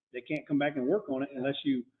commission it, they can't come back and work on it unless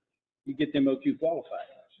you get them OQ qualified.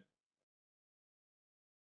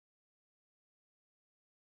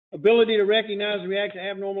 Ability to recognize and react to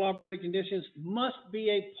abnormal operating conditions must be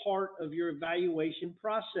a part of your evaluation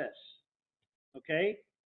process. Okay?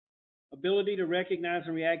 Ability to recognize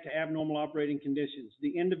and react to abnormal operating conditions.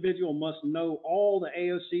 The individual must know all the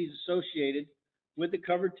AOCs associated with the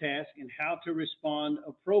covered task and how to respond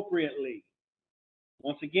appropriately.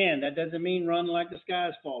 Once again, that doesn't mean run like the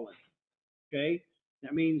sky's falling. Okay?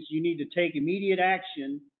 That means you need to take immediate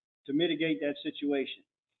action to mitigate that situation.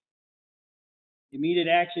 Immediate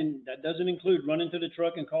action, that doesn't include running to the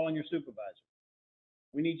truck and calling your supervisor.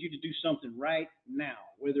 We need you to do something right now,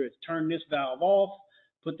 whether it's turn this valve off,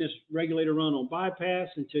 put this regulator run on bypass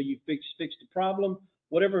until you fix the problem,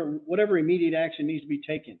 whatever immediate action needs to be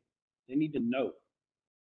taken. They need to know.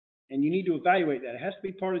 And you need to evaluate that. It has to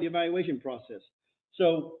be part of the evaluation process.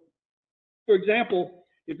 So, for example,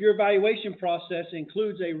 if your evaluation process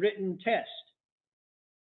includes a written test,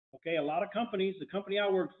 okay, a lot of companies, the company I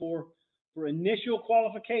worked for initial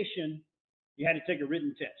qualification, you had to take a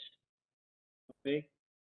written test. Okay?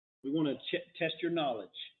 We want to test your knowledge.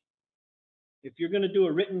 If you're going to do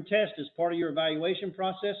a written test as part of your evaluation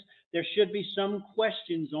process, there should be some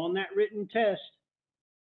questions on that written test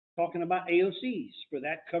talking about AOCs for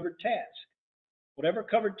that covered task. Whatever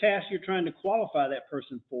covered task you're trying to qualify that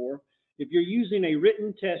person for, if you're using a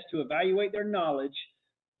written test to evaluate their knowledge,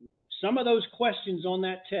 some of those questions on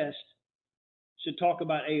that test should talk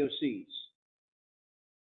about AOCs.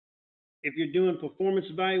 If you're doing performance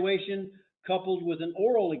evaluation coupled with an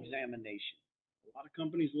oral examination, a lot of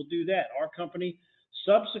companies will do that. Our company,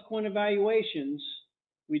 subsequent evaluations,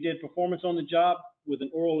 we did performance on the job with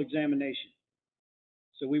an oral examination.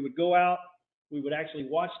 So we would go out, we would actually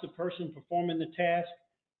watch the person performing the task,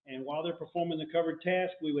 and while they're performing the covered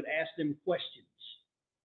task, we would ask them questions,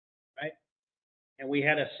 right? And we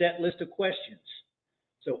had a set list of questions.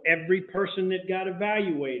 So every person that got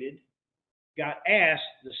evaluated got asked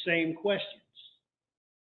the same questions,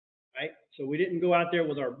 right? So we didn't go out there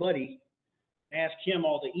with our buddy, ask him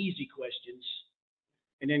all the easy questions,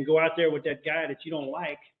 and then go out there with that guy that you don't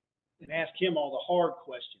like and ask him all the hard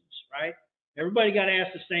questions, right? Everybody got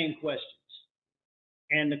asked the same questions.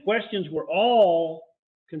 And the questions were all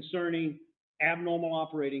concerning abnormal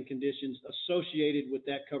operating conditions associated with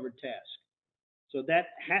that covered task. So that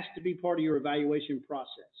has to be part of your evaluation process.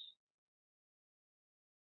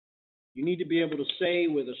 You need to be able to say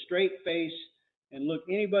with a straight face and look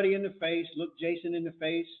anybody in the face, look Jason in the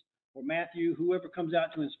face, or Matthew, whoever comes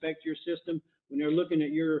out to inspect your system, when they're looking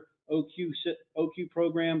at your OQ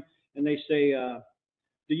program, and they say,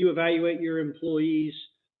 do you evaluate your employees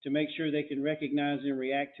to make sure they can recognize and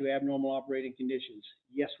react to abnormal operating conditions?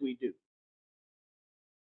 Yes, we do.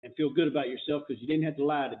 And feel good about yourself because you didn't have to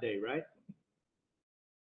lie today, right?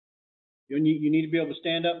 You need to be able to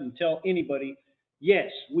stand up and tell anybody, yes,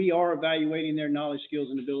 we are evaluating their knowledge, skills,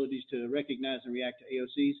 and abilities to recognize and react to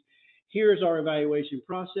AOCs. Here's our evaluation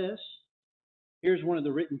process. Here's one of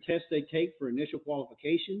the written tests they take for initial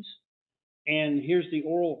qualifications. And here's the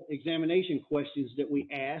oral examination questions that we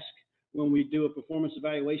ask when we do a performance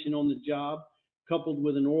evaluation on the job, coupled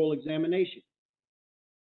with an oral examination.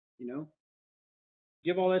 You know,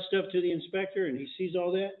 give all that stuff to the inspector and he sees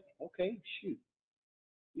all that. Okay, shoot.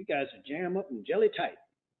 You guys are jam up and jelly tight.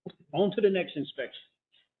 On to the next inspection,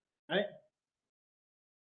 right?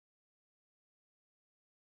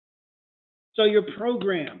 So your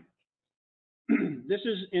program, this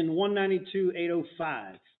is in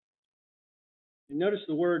 192.805. And notice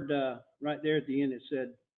the word right there at the end, it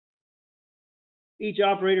said, each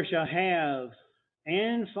operator shall have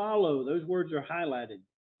and follow. Those words are highlighted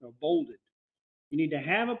or bolded. You need to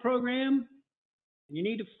have a program and you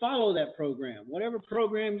need to follow that program. Whatever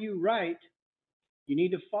program you write, you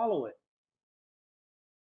need to follow it.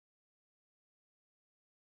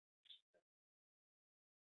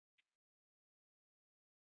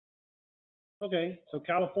 Okay, so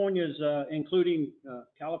California is including,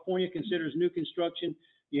 California considers new construction,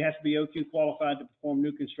 you have to be OQ qualified to perform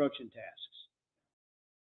new construction tasks.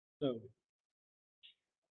 So,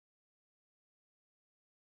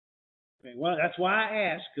 okay, well, that's why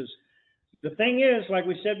I asked, because the thing is, like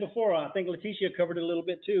we said before, I think Leticia covered it a little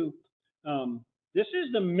bit too. This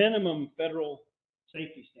is the minimum federal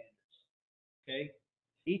safety standards, okay?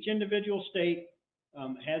 Each individual state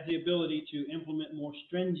has the ability to implement more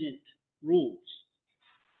stringent rules,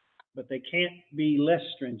 but they can't be less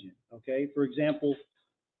stringent, okay? For example,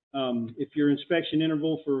 if your inspection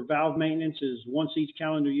interval for valve maintenance is once each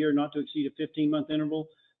calendar year, not to exceed a 15-month interval,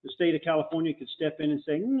 the state of California could step in and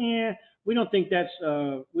say, "Yeah, we don't think that's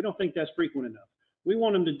frequent enough. We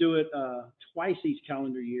want them to do it twice each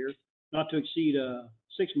calendar year, not to exceed a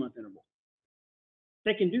 6-month interval."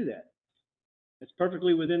 They can do that. It's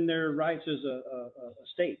perfectly within their rights as a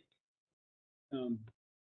state. Not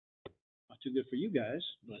too good for you guys,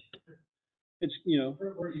 but it's,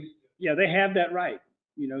 We're used to it. yeah, they have that right.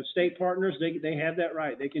 State partners, they have that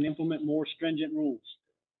right. They can implement more stringent rules.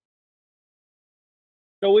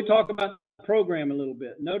 So we talk about the program a little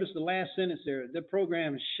bit. Notice the last sentence there. The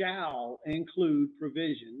program shall include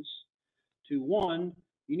provisions to, 1,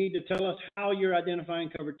 you need to tell us how you're identifying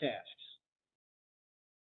covered tasks.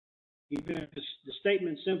 Even if the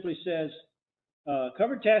statement simply says,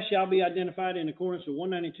 covered tasks shall be identified in accordance with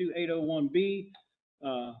 192.801B,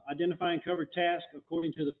 identifying covered tasks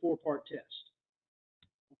according to the 4-part test.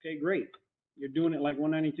 Okay, great. You're doing it like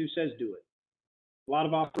 192 says do it. A lot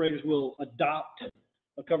of operators will adopt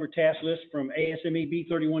a covered task list from ASME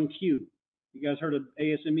B31Q. You guys heard of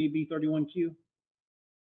ASME B31Q?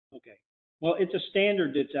 Okay. Well, it's a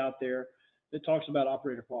standard that's out there that talks about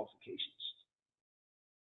operator qualifications.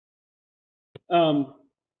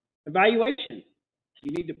 Evaluation.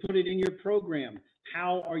 You need to put it in your program.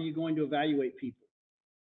 How are you going to evaluate people?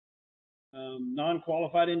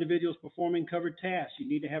 Non-qualified individuals performing covered tasks. You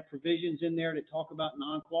need to have provisions in there that talk about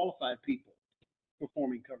non-qualified people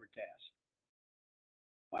performing covered tasks.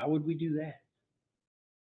 Why would we do that?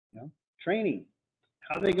 Training.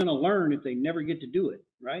 How are they going to learn if they never get to do it,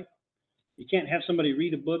 right? You can't have somebody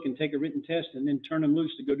read a book and take a written test and then turn them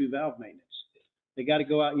loose to go do valve maintenance. They got to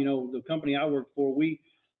go out. The company I work for,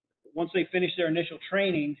 once they finish their initial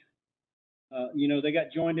training, they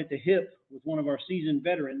got joined at the hip with one of our seasoned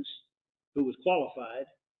veterans who was qualified,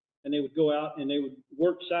 and they would go out and they would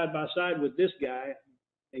work side by side with this guy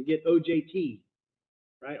and get OJT,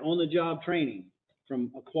 right, on the job training from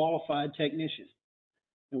a qualified technician.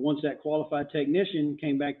 And once that qualified technician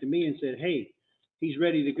came back to me and said, hey, he's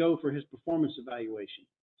ready to go for his performance evaluation,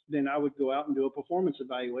 then I would go out and do a performance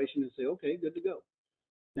evaluation and say, okay, good to go.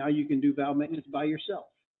 Now you can do valve maintenance by yourself,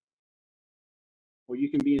 or you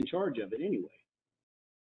can be in charge of it anyway.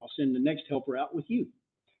 I'll send the next helper out with you.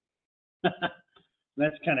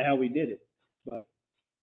 That's kind of how we did it. But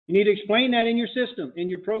you need to explain that in your system, in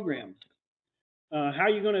your program. How are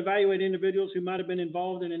you going to evaluate individuals who might have been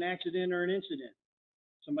involved in an accident or an incident?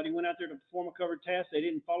 Somebody went out there to perform a covered task. They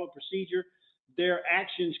didn't follow procedure. Their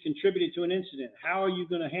actions contributed to an incident. How are you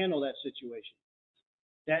going to handle that situation?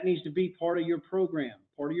 That needs to be part of your program.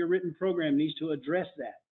 Part of your written program needs to address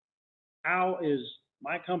that. How is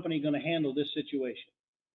my company going to handle this situation?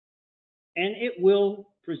 And it will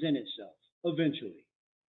present itself eventually.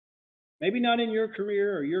 Maybe not in your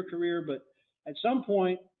career or your career, but at some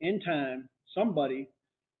point in time, somebody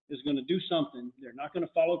is going to do something. They're not going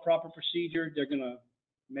to follow proper procedure. They're going to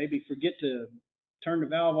maybe forget to turn the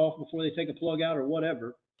valve off before they take a plug out or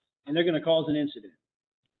whatever, and they're going to cause an incident.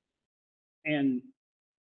 And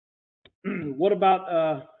what about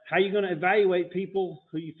how are you going to evaluate people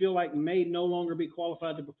who you feel like may no longer be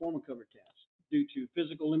qualified to perform a covered task due to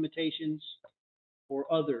physical limitations or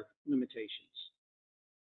other limitations?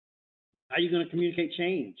 How are you going to communicate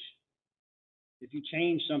change? If you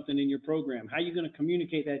change something in your program, how are you going to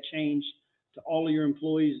communicate that change to all of your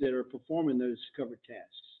employees that are performing those covered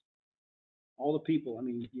tasks? All the people,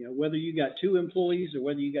 whether you got 2 employees or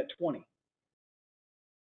whether you got 20,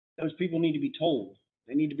 those people need to be told.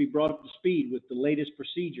 They need to be brought up to speed with the latest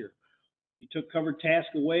procedure. You took covered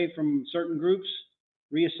tasks away from certain groups,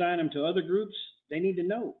 reassign them to other groups, they need to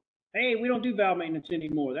know. Hey, we don't do valve maintenance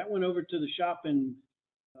anymore. That went over to the shop in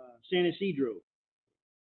San Isidro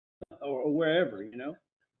or wherever,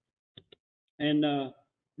 And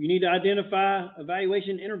you need to identify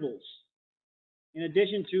evaluation intervals. In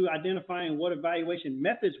addition to identifying what evaluation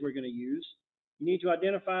methods we're going to use, you need to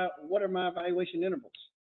identify what are my evaluation intervals.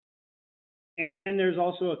 And there's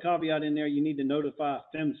also a caveat in there. You need to notify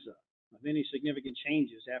PHMSA of any significant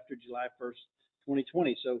changes after July 1st,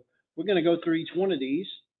 2020. So we're going to go through each one of these.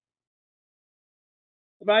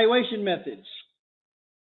 Evaluation methods.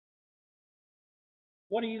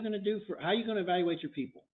 What are you going to do how are you going to evaluate your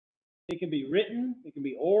people? It can be written, it can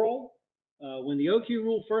be oral. When the OQ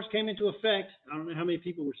rule first came into effect, I don't know how many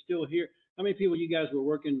people were still here. How many people you guys were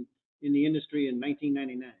working in the industry in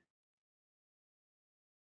 1999?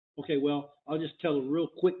 Okay, well, I'll just tell a real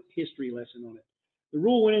quick history lesson on it. The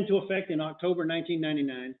rule went into effect in October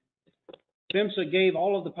 1999. PHMSA gave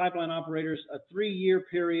all of the pipeline operators a 3-year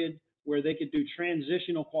period where they could do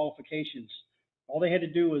transitional qualifications. All they had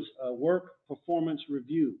to do was a work performance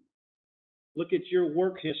review. Look at your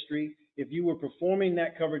work history. If you were performing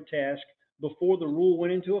that covered task before the rule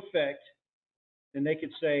went into effect, then they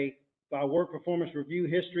could say, by work performance review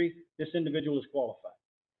history, this individual is qualified.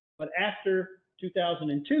 But after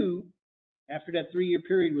 2002, after that 3-year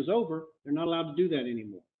period was over, they're not allowed to do that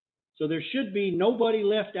anymore. So there should be nobody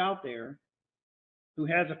left out there who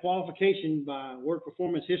has a qualification by work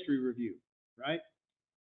performance history review, right?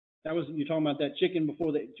 That was, you're talking about that chicken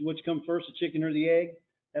before which come first, the chicken or the egg?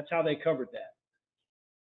 That's how they covered that.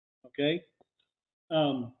 Okay?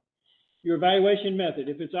 Your evaluation method.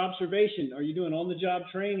 If it's observation, are you doing on-the-job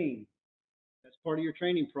training? That's part of your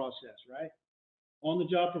training process, right?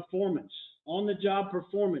 On-the-job performance. On-the-job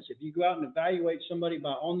performance. If you go out and evaluate somebody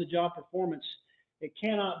by on-the-job performance, it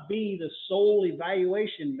cannot be the sole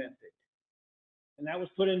evaluation method. And that was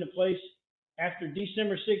put into place after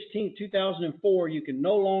December 16, 2004. You can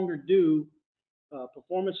no longer do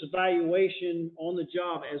performance evaluation on the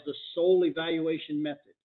job as the sole evaluation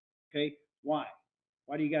method. Okay? Why?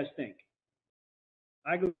 Why do you guys think?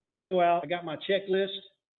 I go out, I got my checklist,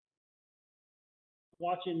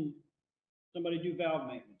 watching somebody do valve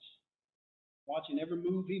maintenance, watching every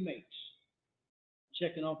move he makes,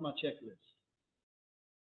 checking off my checklist.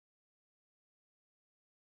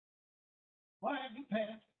 Why have you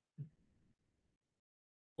passed?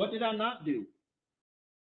 What did I not do?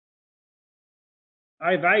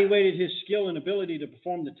 I evaluated his skill and ability to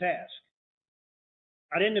perform the task.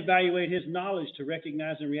 I didn't evaluate his knowledge to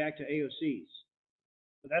recognize and react to AOCs.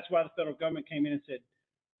 So that's why the federal government came in and said,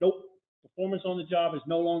 nope, performance on the job is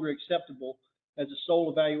no longer acceptable as a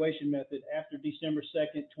sole evaluation method after December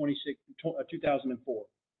 2nd, 2004.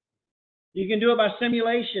 You can do it by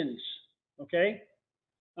simulations, okay?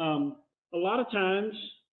 A lot of times,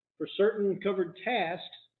 for certain covered tasks,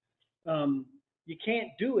 you can't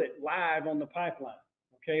do it live on the pipeline,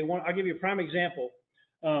 okay? I'll give you a prime example.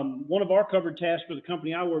 One of our covered tasks for the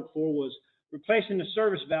company I work for was replacing the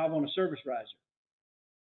service valve on a service riser.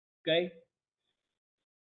 Okay?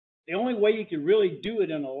 The only way you could really do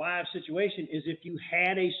it in a live situation is if you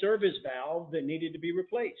had a service valve that needed to be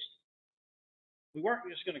replaced. We weren't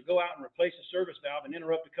just going to go out and replace a service valve and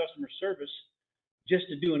interrupt the customer service just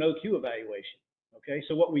to do an OQ evaluation. Okay?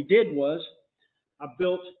 So what we did was I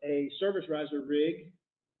built a service riser rig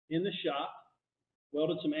in the shop,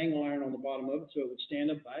 welded some angle iron on the bottom of it so it would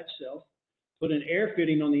stand up by itself, put an air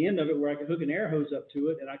fitting on the end of it where I could hook an air hose up to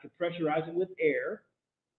it and I could pressurize it with air.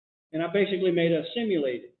 And I basically made a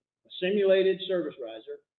simulated service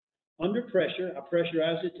riser under pressure. I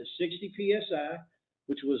pressurized it to 60 PSI,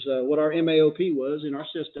 which was what our MAOP was in our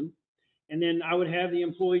system. And then I would have the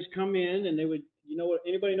employees come in and they would,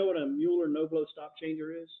 anybody know what a Mueller no-blow stop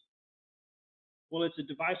changer is? Well, it's a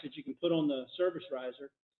device that you can put on the service riser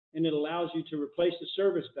and it allows you to replace the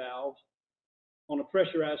service valve on a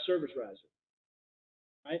pressurized service riser,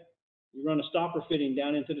 right? You run a stopper fitting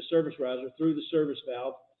down into the service riser through the service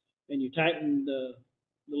valve and you tighten the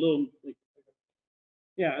little,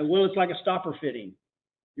 well, it's like a stopper fitting.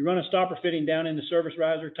 You run a stopper fitting down in the service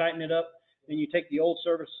riser, tighten it up, then you take the old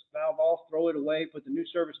service valve off, throw it away, put the new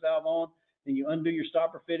service valve on, then you undo your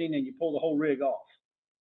stopper fitting and you pull the whole rig off.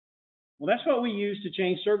 Well, that's what we use to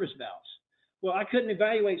change service valves. Well, I couldn't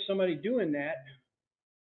evaluate somebody doing that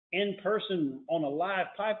in person on a live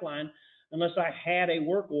pipeline unless I had a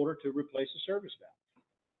work order to replace the service valve.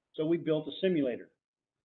 So we built a simulator.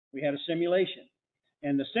 We had a simulation.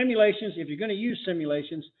 And the simulations, if you're going to use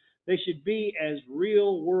simulations, they should be as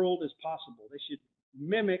real world as possible. They should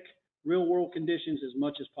mimic real world conditions as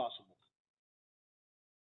much as possible.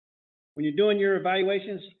 When you're doing your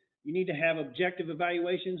evaluations, you need to have objective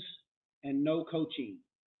evaluations and no coaching.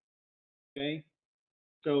 Okay?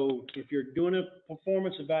 So if you're doing a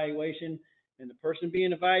performance evaluation and the person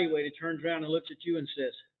being evaluated turns around and looks at you and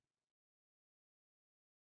says,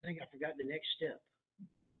 I think I forgot the next step.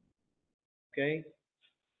 Okay?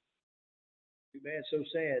 Too bad, so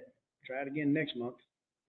sad. Try it again next month.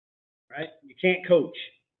 Right? You can't coach.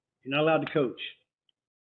 You're not allowed to coach.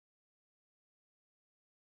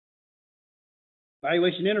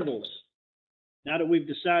 Evaluation intervals. Now that we've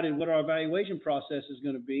decided what our evaluation process is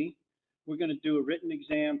going to be, we're going to do a written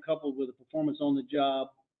exam coupled with a performance on the job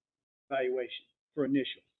evaluation for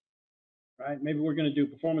initial. Right? Maybe we're going to do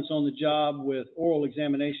performance on the job with oral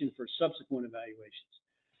examination for subsequent evaluations.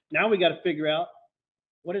 Now we got to figure out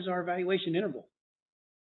what is our evaluation interval.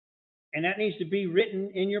 And that needs to be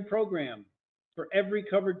written in your program for every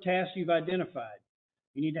covered task you've identified.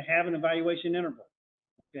 You need to have an evaluation interval.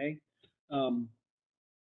 Okay?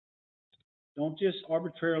 Don't just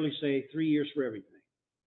arbitrarily say 3 years for everything.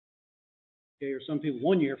 Okay, or some people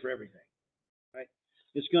 1 year for everything. Right?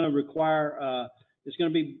 It's going to require, it's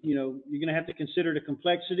going to be, you're going to have to consider the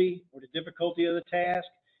complexity or the difficulty of the task.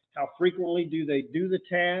 how frequently do they do the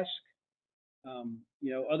task,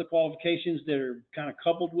 you know, other qualifications that are kind of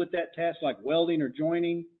coupled with that task, like welding or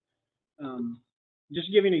joining. Just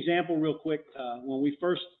to give you an example real quick, when we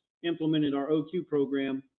first implemented our OQ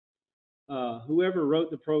program, whoever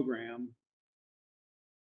wrote the program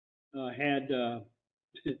had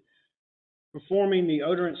performing the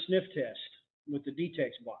odorant sniff test with the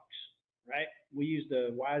DTEX box, right? We used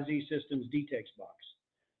the YZ Systems DTEX box.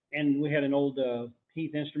 And we had an old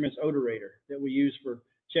Heath Instruments odorator that we used for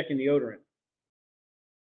checking the odorant.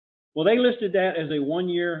 Well, they listed that as a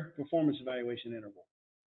 1-year performance evaluation interval.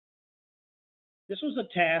 This was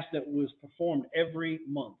a task that was performed every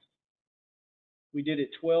month. We did it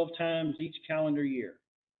 12 times each calendar year.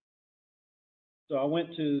 So I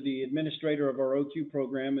went to the administrator of our OQ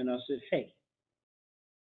program and I said, hey,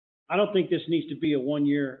 I don't think this needs to be a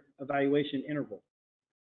 1-year evaluation interval.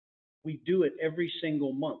 We do it every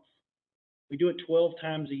single month. We do it 12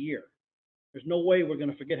 times a year. There's no way we're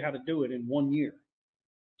going to forget how to do it in 1 year.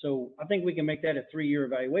 So I think we can make that a 3-year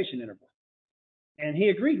evaluation interval. And he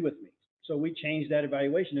agreed with me. So we changed that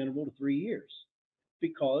evaluation interval to 3 years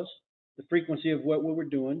because the frequency of what we were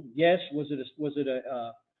doing. Yes, was it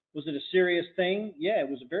a serious thing? Yeah, it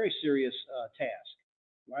was a very serious task,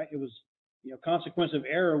 right? It was, you know, consequence of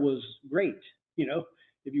error was great. You know,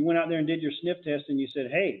 if you went out there and did your sniff test and you said,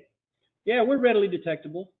 hey, yeah, we're readily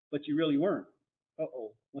detectable, but you really weren't.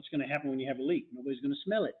 Uh-oh, what's going to happen when you have a leak? Nobody's going to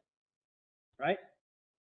smell it, right?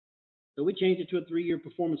 So we changed it to a 3-year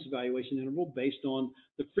performance evaluation interval based on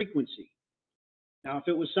the frequency. Now, if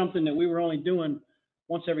it was something that we were only doing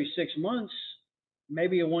once every 6 months,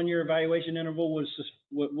 maybe a 1-year evaluation interval would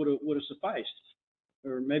have sufficed,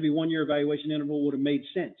 or maybe 1-year evaluation interval would have made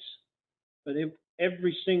sense. But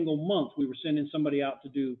every single month, we were sending somebody out to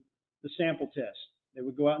do the sample test. They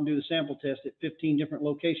would go out and do the sample test at 15 different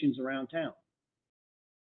locations around town.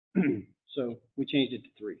 So we changed it to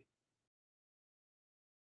 3.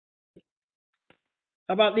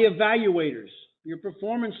 How about the evaluators? Your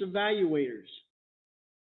performance evaluators.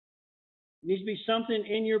 It needs to be something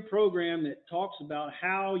in your program that talks about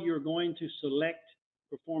how you're going to select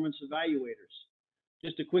performance evaluators.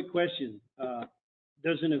 Just a quick question.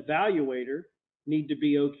 Does an evaluator need to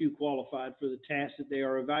be OQ qualified for the task that they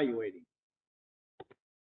are evaluating?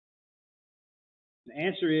 The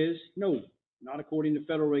answer is no, not according to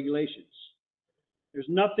federal regulations. There's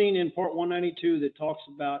nothing in Part 192 that talks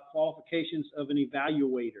about qualifications of an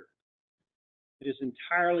evaluator. It is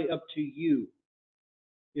entirely up to you.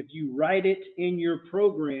 If you write it in your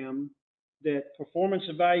program that performance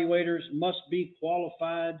evaluators must be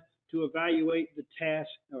qualified to evaluate the task,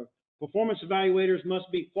 or performance evaluators must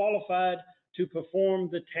be qualified to perform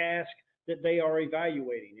the task that they are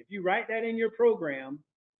evaluating. If you write that in your program,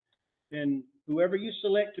 then whoever you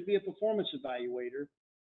select to be a performance evaluator,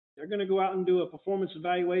 they're going to go out and do a performance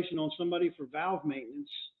evaluation on somebody for valve maintenance.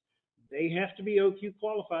 They have to be OQ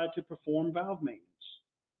qualified to perform valve maintenance.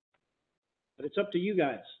 But it's up to you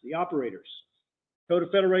guys, the operators. Code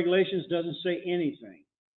of Federal Regulations doesn't say anything.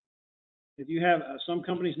 If you have, some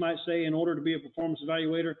companies might say in order to be a performance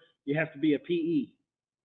evaluator, you have to be a PE,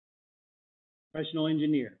 professional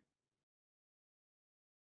engineer.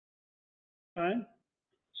 Fine.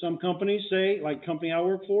 Some companies say, like the company I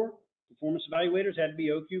work for, performance evaluators had to be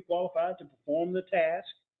OQ qualified to perform the task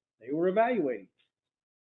they were evaluating.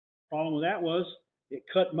 Problem with that was it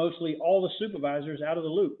cut mostly all the supervisors out of the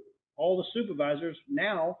loop. All the supervisors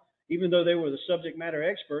now, even though they were the subject matter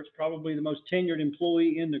experts, probably the most tenured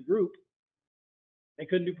employee in the group, they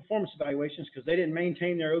couldn't do performance evaluations because they didn't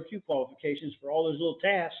maintain their OQ qualifications for all those little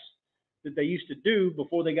tasks that they used to do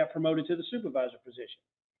before they got promoted to the supervisor position.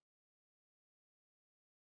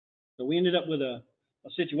 So we ended up with a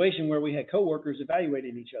situation where we had coworkers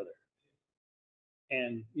evaluating each other.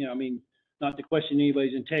 And, you know, I mean, not to question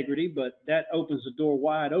anybody's integrity, but that opens the door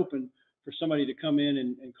wide open for somebody to come in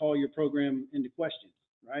and call your program into question,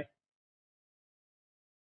 right?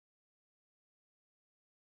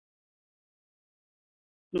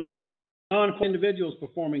 Non-qualified individuals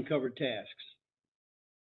performing covered tasks,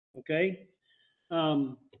 okay?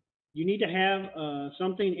 You need to have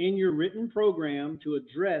something in your written program to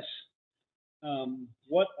address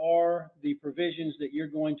what are the provisions that you're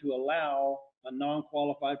going to allow a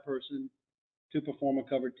non-qualified person to perform a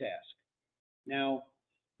covered task. Now,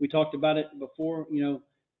 we talked about it before, you know,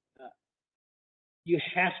 you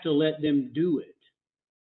have to let them do it,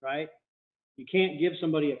 right? You can't give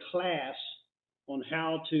somebody a class on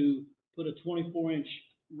how to put a 24-inch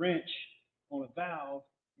wrench on a valve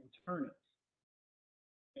and turn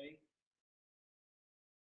it, okay?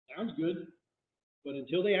 Sounds good, but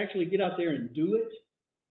until they actually get out there and do it,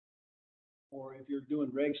 or if you're doing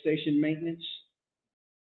reg station maintenance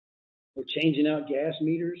or changing out gas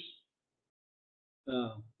meters,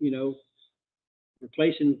 you know,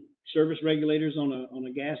 replacing service regulators on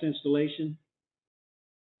a gas installation,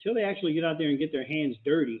 until they actually get out there and get their hands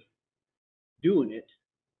dirty doing it,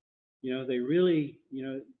 you know, they really, you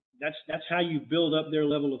know, that's how you build up their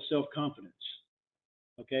level of self-confidence,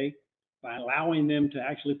 okay? By allowing them to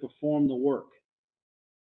actually perform the work.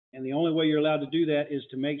 And the only way you're allowed to do that is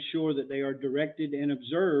to make sure that they are directed and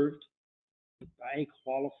observed by a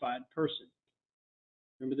qualified person.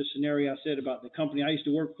 Remember the scenario I said about the company I used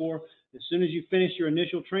to work for? As soon as you finish your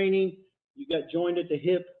initial training, you got joined at the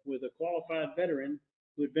hip with a qualified veteran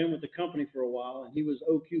who had been with the company for a while, and he was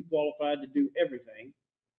OQ qualified to do everything.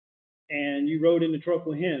 And you rode in the truck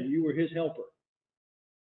with him. You were his helper.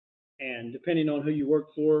 And depending on who you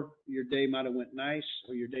worked for, your day might have went nice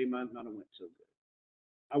or your day might not have went so good.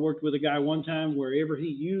 I worked with a guy one time wherever he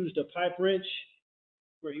used a pipe wrench,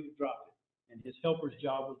 where he would drop it. And his helper's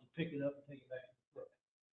job was to pick it up and take it back.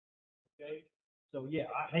 Okay? So yeah,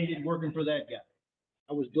 I hated working for that guy.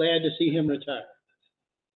 I was glad to see him retire.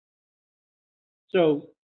 So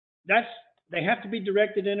they have to be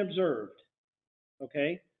directed and observed,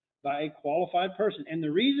 okay, by a qualified person. And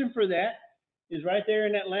the reason for that is right there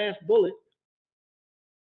in that last bullet.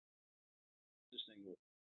 This thing works.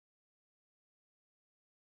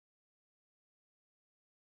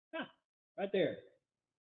 Right there.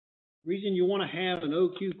 Reason you want to have an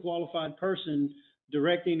OQ qualified person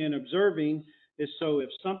directing and observing is so if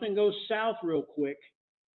something goes south real quick,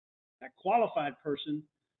 that qualified person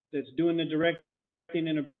that's doing the directing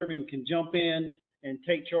and observing can jump in and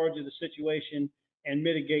take charge of the situation and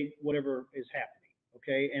mitigate whatever is happening,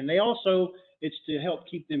 okay? And they also, it's to help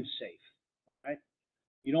keep them safe, right?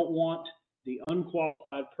 You don't want the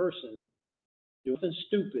unqualified person doing something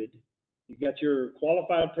stupid. You got your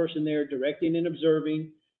qualified person there directing and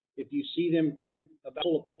observing. If you see them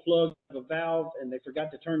pull a plug of a valve and they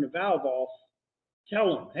forgot to turn the valve off,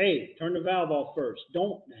 tell them, hey, turn the valve off first.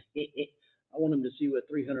 Don't, I want them to see what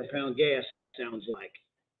 300-pound gas sounds like,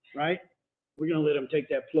 right? We're going to let them take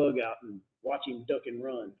that plug out and watch him duck and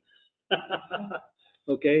run.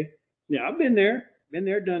 Okay? Yeah, I've been there,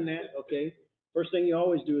 done that, okay? First thing you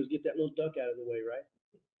always do is get that little duck out of the way, right?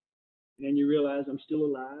 And then you realize I'm still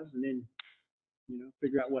alive, and then, you know,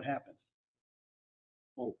 figure out what happened.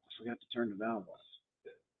 Oh, I forgot to turn the valve off.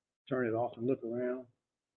 Turn it off and look around.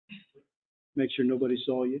 Make sure nobody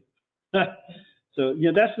saw you. So,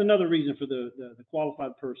 yeah, that's another reason for the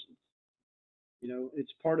qualified person. You know,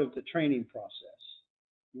 it's part of the training process.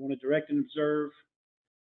 You want to direct and observe.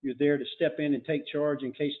 You're there to step in and take charge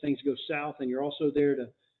in case things go south, and you're also there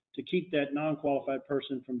to keep that non-qualified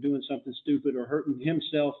person from doing something stupid or hurting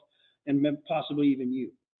himself and possibly even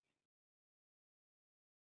you.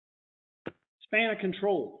 Span of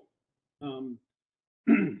control.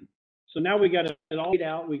 So now we got it all laid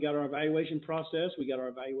out. We got our evaluation process. We got our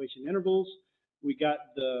evaluation intervals. We got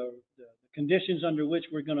the conditions under which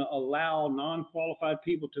we're going to allow non-qualified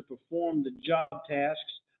people to perform the job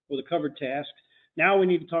tasks or the covered tasks. Now we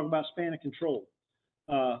need to talk about span of control.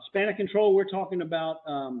 Span of control, we're talking about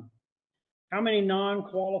how many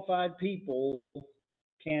non-qualified people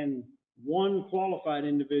can one qualified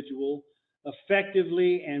individual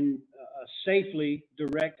effectively and safely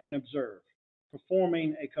direct and observe,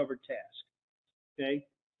 performing a covered task, okay?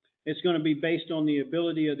 It's going to be based on the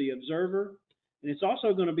ability of the observer, and it's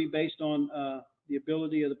also going to be based on the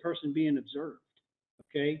ability of the person being observed,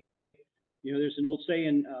 okay? You know, there's an old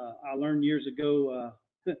saying I learned years ago,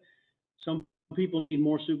 some people need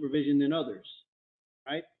more supervision than others,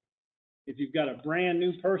 right? If you've got a brand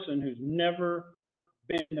new person who's never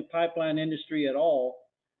been in the pipeline industry at all,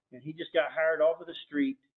 and he just got hired off of the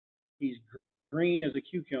street, he's green as a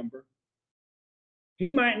cucumber, he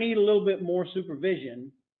might need a little bit more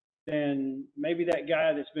supervision than maybe that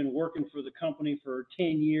guy that's been working for the company for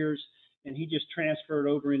 10 years and he just transferred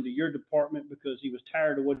over into your department because he was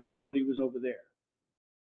tired of what he was over there.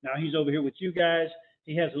 Now he's over here with you guys.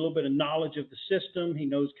 He has a little bit of knowledge of the system. He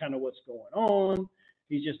knows kind of what's going on.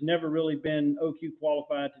 He's just never really been OQ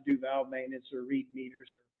qualified to do valve maintenance or read meters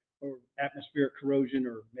or atmospheric corrosion,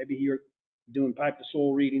 or maybe you're doing pipe to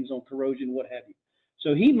soil readings on corrosion, what have you.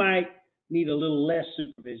 So he might need a little less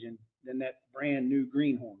supervision than that brand new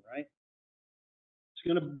greenhorn, right? It's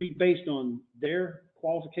going to be based on their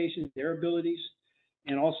qualifications, their abilities,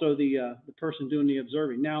 and also the person doing the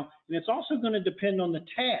observing. Now, and it's also going to depend on the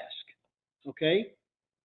task, okay?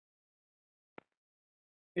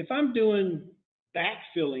 If I'm doing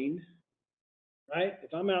backfilling, right?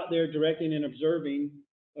 If I'm out there directing and observing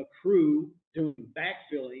a crew doing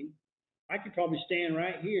backfilling, I could probably stand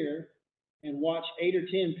right here and watch 8 or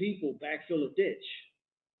 10 people backfill a ditch,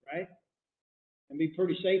 right? And be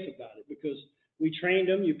pretty safe about it, because we trained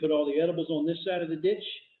them. You put all the edibles on this side of the ditch,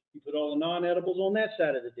 you put all the non-edibles on that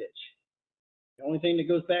side of the ditch. The only thing that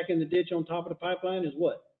goes back in the ditch on top of the pipeline is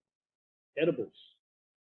what? Edibles,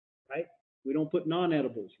 right? We don't put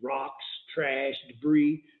non-edibles, rocks, trash,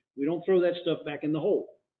 debris. We don't throw that stuff back in the hole.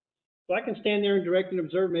 So I can stand there and direct and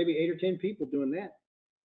observe maybe 8 or 10 people doing that.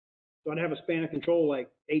 So I'd have a span of control like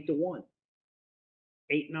 8 to 1.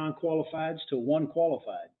 8 non-qualifieds to 1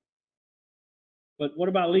 qualified. But what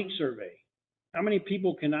about leak survey? How many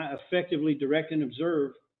people can I effectively direct and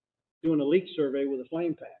observe doing a leak survey with a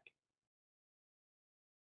flame pack?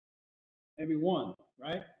 Maybe 1,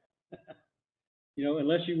 right? You know,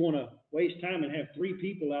 unless you want to waste time and have 3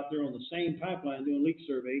 people out there on the same pipeline doing leak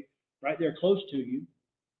survey right there close to you.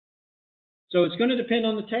 So it's going to depend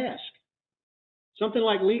on the task. Something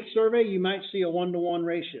like leak survey, you might see a 1-to-1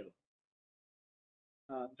 ratio.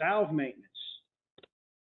 Valve maintenance,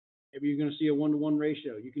 maybe you're going to see a 1-to-1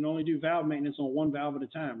 ratio. You can only do valve maintenance on 1 valve at a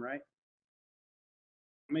time, right?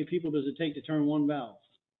 How many people does it take to turn 1 valve?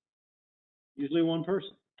 Usually 1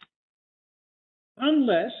 person.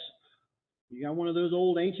 Unless you got one of those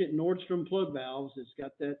old ancient Nordstrom plug valves that's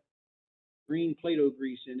got that green Play-Doh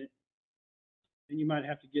grease in it, and you might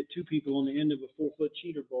have to get 2 people on the end of a 4-foot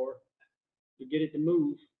cheater bar to get it to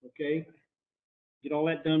move, okay? Get all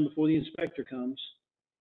that done before the inspector comes.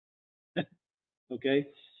 Okay?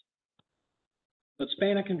 But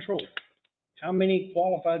span of control. How many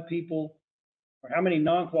qualified people, or how many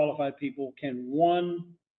non-qualified people can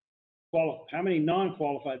how many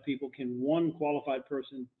non-qualified people can 1 qualified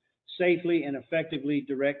person safely and effectively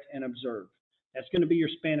direct and observe? That's going to be your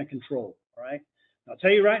span of control, all right? I'll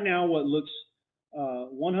tell you right now what looks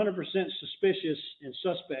 100% suspicious and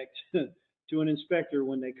suspect to an inspector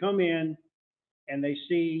when they come in and they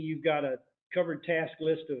see you've got a covered task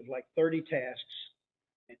list of like 30 tasks,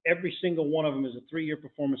 and every single one of them is a 3-year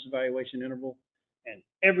performance evaluation interval, and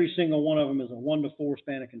every single one of them is a 1 to 4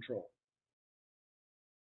 span of control.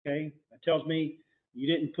 Okay, that tells me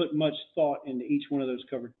you didn't put much thought into each one of those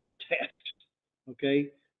covered tasks.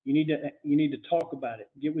 Okay, you need to talk about it.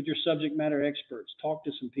 Get with your subject matter experts. Talk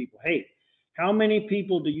to some people. Hey, how many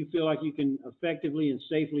people do you feel like you can effectively and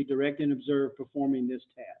safely direct and observe performing this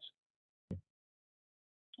task?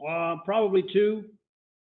 Probably 2.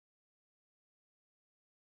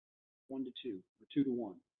 1 to 2, or 2 to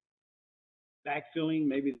 1. Backfilling,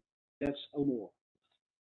 maybe that's a more.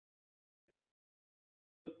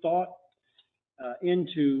 Thought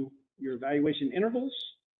into your evaluation intervals,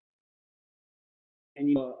 and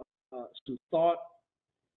you some thought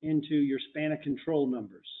into your span of control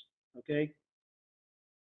numbers. Okay,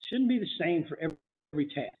 shouldn't be the same for every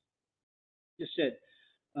task. Just said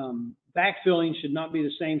backfilling should not be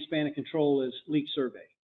the same span of control as leak survey.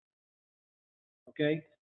 Okay,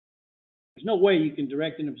 there's no way you can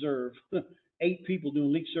direct and observe 8 people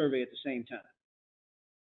doing leak survey at the same time.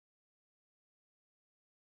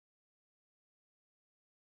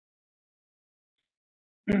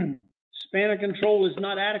 Span of control is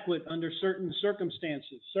not adequate under certain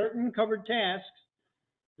circumstances. Certain covered tasks,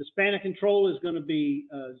 the span of control is going to be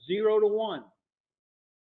 0 to 1.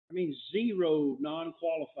 That means 0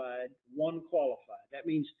 non-qualified, 1 qualified. That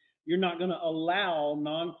means you're not going to allow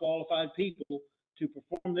non-qualified people to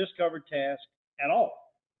perform this covered task at all.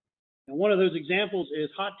 And one of those examples is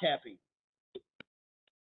hot tapping.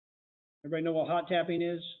 Everybody know what hot tapping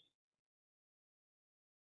is?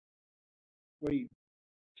 Where you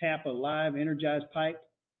tap a live energized pipe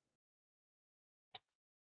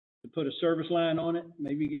to put a service line on it.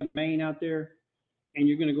 Maybe you get a main out there, and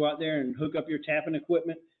you're going to go out there and hook up your tapping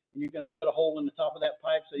equipment, and you're going to put a hole in the top of that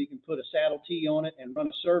pipe so you can put a saddle tee on it and run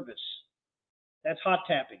a service. That's hot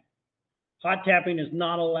tapping. Hot tapping is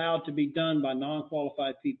not allowed to be done by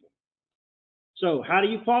non-qualified people. So how do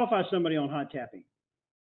you qualify somebody on hot tapping?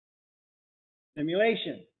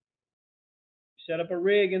 Simulation. Set up a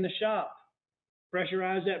rig in the shop.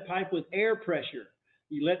 Pressurize that pipe with air pressure.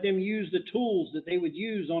 You let them use the tools that they would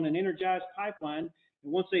use on an energized pipeline.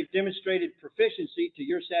 And once they've demonstrated proficiency to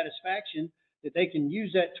your satisfaction, that they can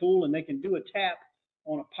use that tool and they can do a tap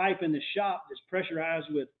on a pipe in the shop that's pressurized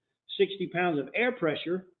with 60 pounds of air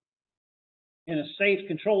pressure in a safe,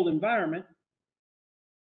 controlled environment,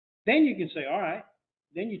 then you can say, all right,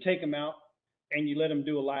 then you take them out and you let them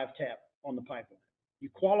do a live tap on the pipeline. You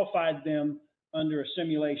qualified them under a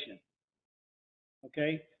simulation.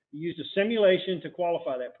 Okay? You used a simulation to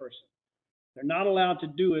qualify that person. They're not allowed to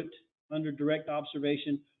do it under direct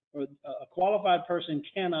observation, or a qualified person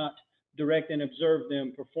cannot direct and observe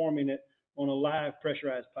them performing it on a live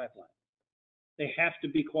pressurized pipeline. they have to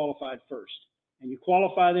be qualified first. And you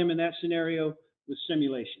qualify them in that scenario with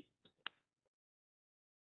simulation.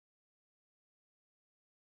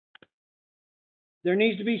 There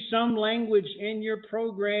needs to be some language in your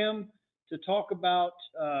program to talk about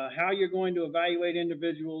how you're going to evaluate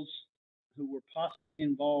individuals who were possibly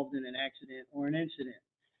involved in an accident or an incident.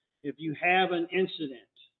 If you have an incident,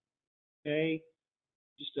 okay,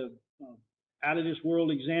 just a out of this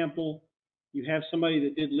world example, you have somebody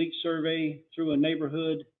that did leak survey through a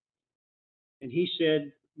neighborhood, and he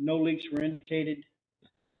said no leaks were indicated.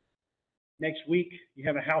 Next week, you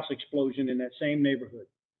have a house explosion in that same neighborhood.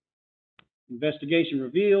 Investigation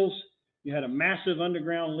reveals you had a massive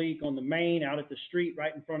underground leak on the main out at the street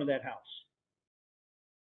right in front of that house.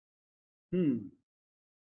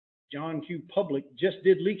 John Q. Public just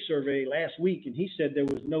did leak survey last week, and he said there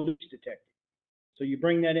was no leaks detected. So you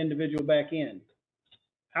bring that individual back in.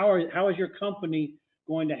 How is your company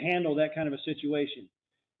going to handle that kind of a situation?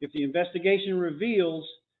 If the investigation reveals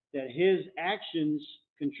that his actions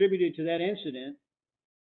contributed to that incident,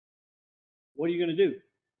 what are you going to do?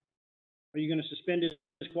 Are you going to suspend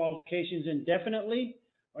his qualifications indefinitely?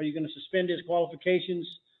 Are you going to suspend his qualifications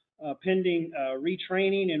pending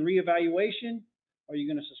retraining and reevaluation? Are you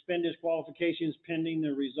going to suspend his qualifications pending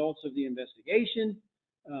the results of the investigation?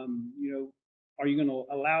 Are you going to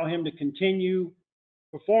allow him to continue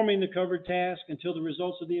performing the covered task until the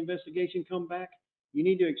results of the investigation come back? You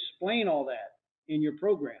need to explain all that in your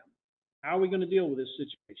program. How are we going to deal with this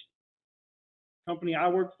situation? The company I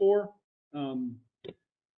work for,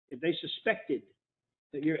 if they suspected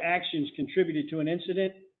that your actions contributed to an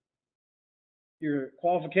incident, your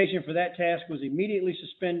qualification for that task was immediately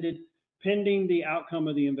suspended pending the outcome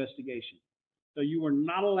of the investigation. So you were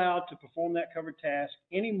not allowed to perform that covered task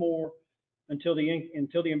anymore until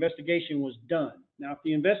the investigation was done. Now, if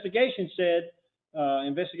the investigation said,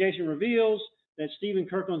 investigation reveals that Stephen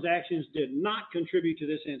Kirkland's actions did not contribute to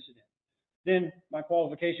this incident, then my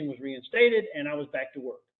qualification was reinstated and I was back to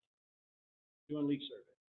work doing leak survey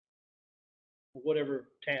or whatever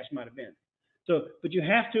task might have been. So, but you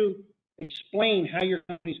have to explain how your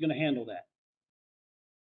company is going to handle that.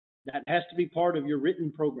 That has to be part of your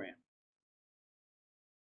written program.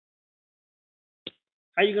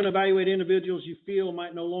 How are you going to evaluate individuals you feel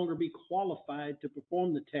might no longer be qualified to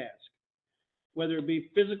perform the task? Whether it be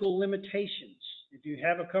physical limitations. If you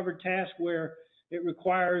have a covered task where it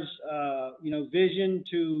requires, vision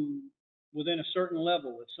to within a certain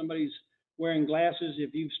level. If somebody's wearing glasses,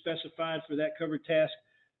 if you've specified for that covered task,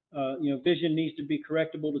 vision needs to be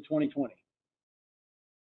correctable to 20/20.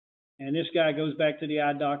 And this guy goes back to the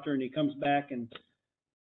eye doctor and he comes back and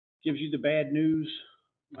gives you the bad news.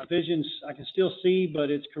 My vision's, I can still see, but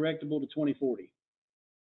it's correctable to 20/40.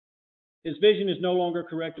 His vision is no longer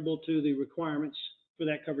correctable to the requirements for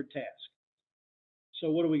that covered task. So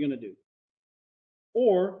what are we going to do?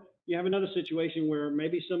 Or you have another situation where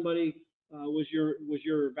maybe somebody was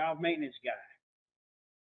your valve maintenance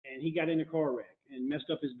guy, and he got in a car wreck and messed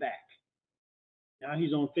up his back. Now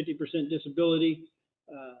he's on 50% disability.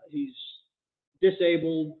 He's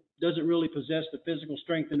disabled, doesn't really possess the physical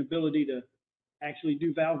strength and ability to actually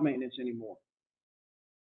do valve maintenance anymore.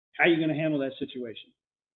 How are you going to handle that situation?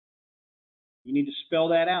 You need to spell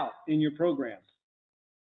that out in your program.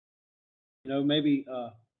 Maybe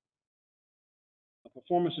a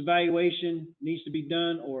performance evaluation needs to be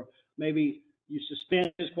done, or maybe you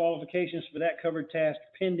suspend his qualifications for that covered task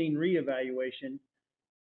pending reevaluation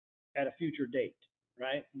at a future date,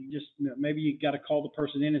 right? Maybe you got to call the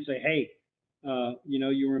person in and say, hey,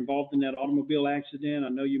 you were involved in that automobile accident. I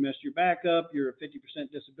know you messed your back up. You're a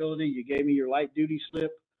 50% disability. You gave me your light duty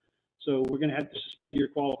slip. So we're going to have to suspend your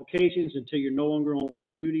qualifications until you're no longer on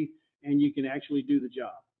duty and you can actually do the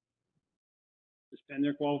job. Suspend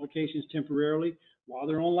their qualifications temporarily while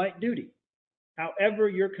they're on light duty. However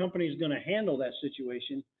your company is going to handle that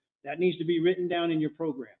situation, that needs to be written down in your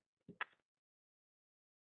program.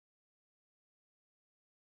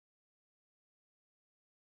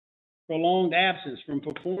 Prolonged absence from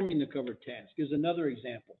performing the covered task is another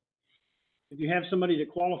example. If you have somebody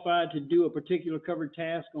that qualified to do a particular covered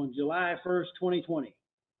task on July 1st, 2020,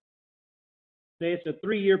 say it's a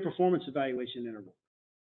 3-year performance evaluation interval.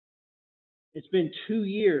 It's been 2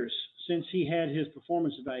 years since he had his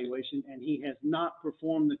performance evaluation and he has not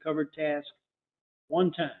performed the covered task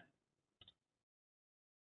one time.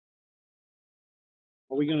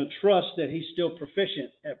 Are we going to trust that he's still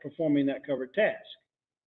proficient at performing that covered task?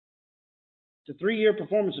 It's a 3-year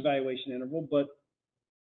performance evaluation interval, but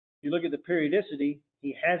if you look at the periodicity,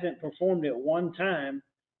 he hasn't performed it one time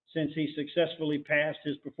since he successfully passed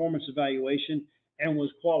his performance evaluation and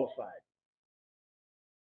was qualified.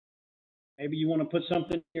 Maybe you want to put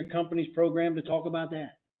something in your company's program to talk about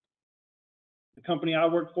that. The company I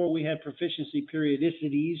worked for, we had proficiency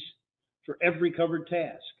periodicities for every covered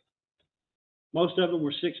task. Most of them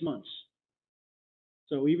were 6 months.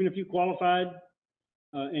 So even if you qualified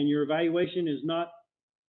and your evaluation is not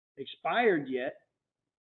expired yet,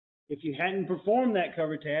 if you hadn't performed that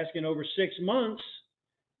covered task in over 6 months,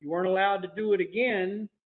 you weren't allowed to do it again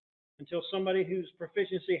until somebody whose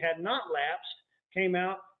proficiency had not lapsed came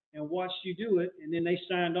out and watched you do it, and then they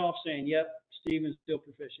signed off saying, yep, Stephen's still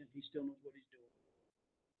proficient, he still knows what he's doing.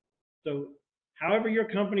 So however your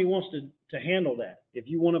company wants to handle that, if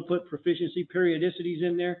you want to put proficiency periodicities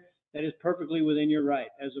in there, that is perfectly within your right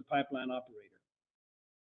as a pipeline operator.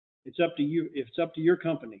 It's up to you. It's up to your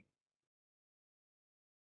company.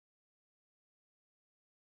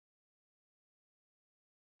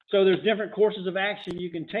 So there's different courses of action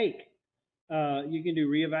you can take. You can do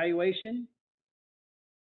reevaluation.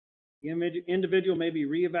 The individual may be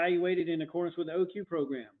reevaluated in accordance with the OQ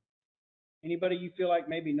program. Anybody you feel like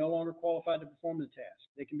maybe no longer qualified to perform the task,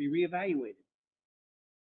 they can be reevaluated.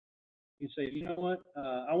 You say, you know what,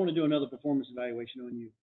 I want to do another performance evaluation on you.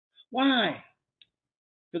 Why?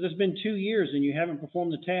 Because it's been 2 years and you haven't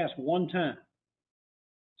performed the task one time.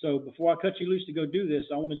 So before I cut you loose to go do this,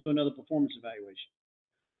 I want to do another performance evaluation.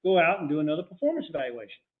 Go out and do another performance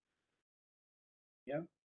evaluation. Yeah.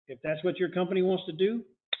 If that's what your company wants to do,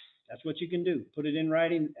 that's what you can do. Put it in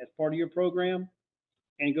writing as part of your program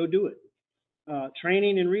and go do it.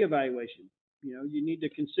 Training and reevaluation. You know, you need to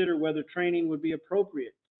consider whether training would be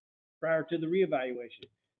appropriate prior to the reevaluation.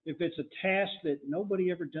 If it's a task that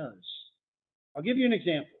nobody ever does. I'll give you an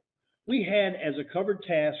example. We had as a covered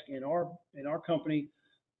task in our company,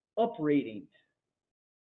 uprating.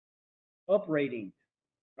 Uprating,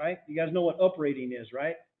 right? You guys know what uprating is,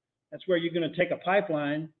 right? That's where you're going to take a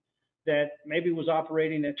pipeline that maybe was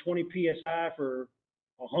operating at 20 PSI for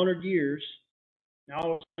 100 years. Now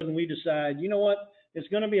all of a sudden we decide, you know what? It's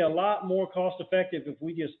going to be a lot more cost effective if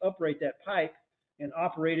we just uprate that pipe and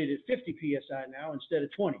operate it at 50 PSI now instead of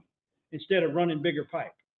 20, instead of running bigger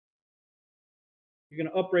pipe. You're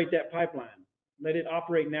going to uprate that pipeline. Let it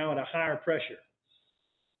operate now at a higher pressure.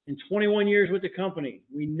 In 21 years with the company,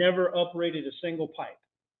 we never uprated a single pipe,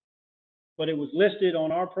 but it was listed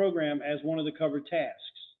on our program as one of the covered tasks,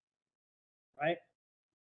 right?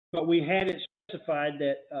 But we had it specified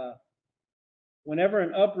that whenever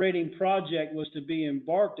an uprating project was to be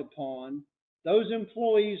embarked upon, those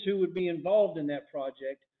employees who would be involved in that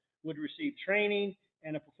project would receive training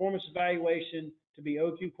and a performance evaluation to be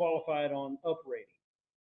OQ qualified on uprating.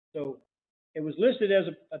 So it was listed as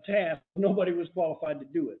a task. Nobody was qualified to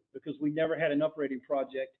do it because we never had an uprating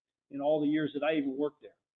project in all the years that I even worked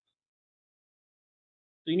there.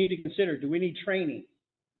 So you need to consider, do we need training?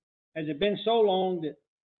 Has it been so long that,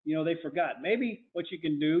 you know, they forgot? Maybe what you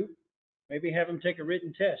can do, maybe have them take a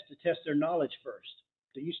written test to test their knowledge first.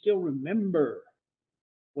 Do you still remember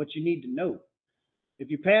what you need to know?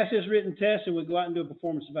 If you pass this written test and we go out and do a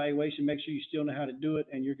performance evaluation, make sure you still know how to do it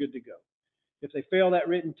and you're good to go. If they fail that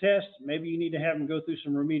written test, maybe you need to have them go through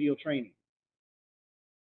some remedial training.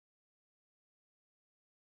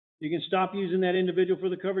 You can stop using that individual for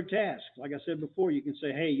the covered task. Like I said before, you can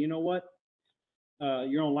say, hey, you know what?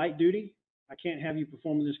 You're on light duty. I can't have you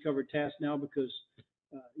performing this covered task now because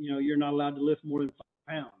you know, you're not allowed to lift more than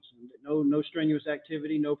 5 pounds. No strenuous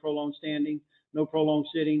activity, no prolonged standing, no prolonged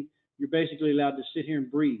sitting. You're basically allowed to sit here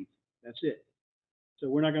and breathe. That's it. So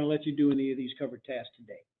we're not going to let you do any of these covered tasks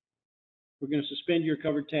today. We're going to suspend your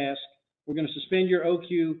covered task. We're going to suspend your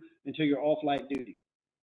OQ until you're off light duty,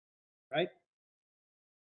 right?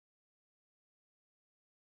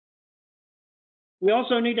 We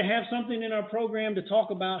also need to have something in our program to talk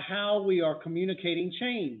about how we are communicating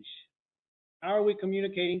change. How are we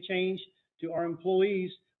communicating change to our employees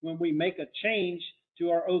when we make a change to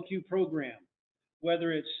our OQ program?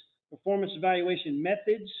 Whether it's performance evaluation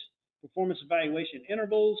methods, performance evaluation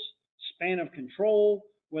intervals, span of control,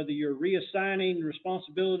 whether you're reassigning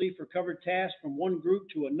responsibility for covered tasks from one group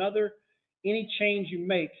to another, any change you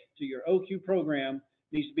make to your OQ program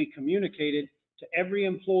needs to be communicated to every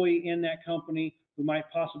employee in that company who might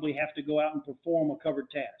possibly have to go out and perform a covered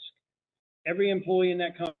task. Every employee in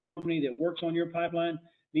that company that works on your pipeline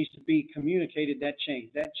needs to be communicated that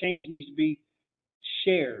change. That change needs to be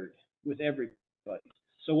shared with everybody.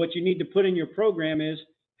 So what you need to put in your program is,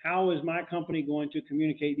 how is my company going to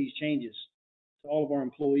communicate these changes to all of our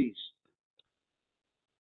employees?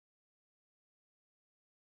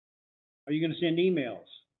 Are you going to send emails?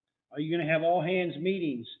 Are you going to have all hands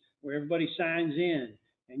meetings where everybody signs in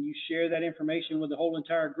and you share that information with the whole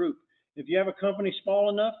entire group? If you have a company small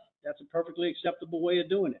enough, that's a perfectly acceptable way of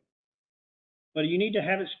doing it. but you need to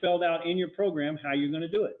have it spelled out in your program how you're going to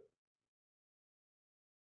do it.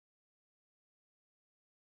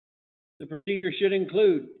 The procedure should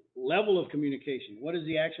include level of communication. What is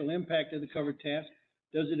the actual impact of the covered task?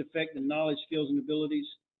 Does it affect the knowledge, skills, and abilities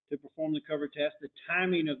to perform the covered task? The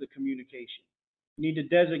timing of the communication. You need to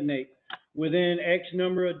designate within X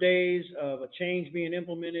number of days of a change being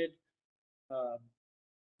implemented,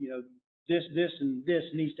 this, and this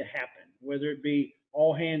needs to happen, whether it be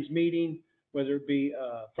all hands meeting, whether it be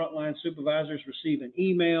frontline supervisors receive an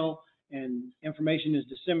email and information is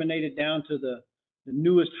disseminated down to the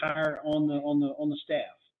newest hire on the staff,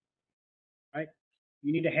 right?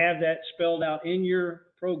 You need to have that spelled out in your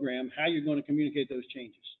program, how you're going to communicate those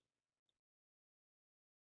changes.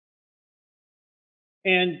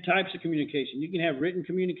 And types of communication. You can have written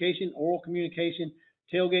communication, oral communication,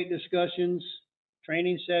 tailgate discussions,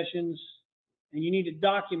 training sessions, and you need to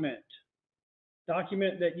document.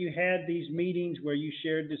 Document that you had these meetings where you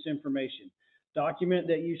shared this information. Document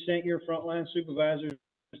that you sent your frontline supervisors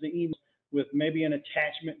the email with maybe an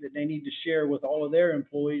attachment that they need to share with all of their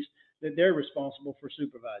employees that they're responsible for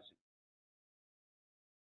supervising.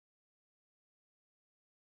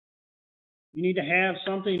 You need to have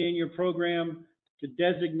something in your program to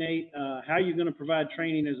designate how you're going to provide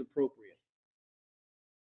training as appropriate.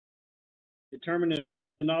 Determine the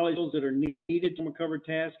knowledge that are needed from a covered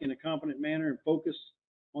task in a competent manner and focus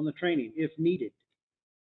on the training if needed.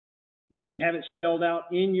 Have it spelled out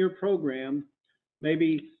in your program,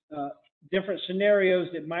 maybe different scenarios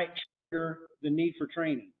that might trigger the need for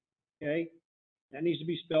training, okay? That needs to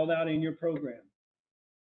be spelled out in your program.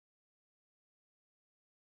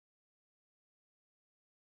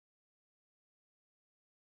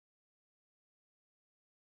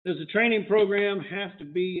 Does the training program have to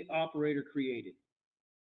be operator created?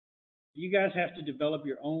 You guys have to develop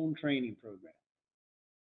your own training program?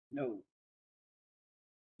 No.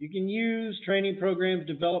 You can use training programs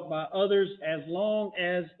developed by others as long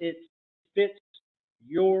as it fits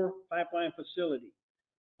your pipeline facility.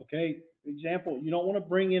 Okay, for example, you don't want to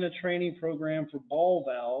bring in a training program for ball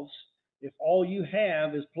valves if all you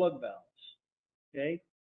have is plug valves. Okay,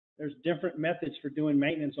 there's different methods for doing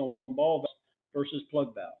maintenance on ball valves versus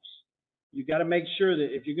plug valves. You got to make sure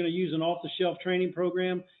that if you're going to use an off-the-shelf training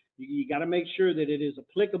program, you got to make sure that it is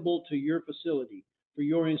applicable to your facility for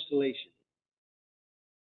your installation.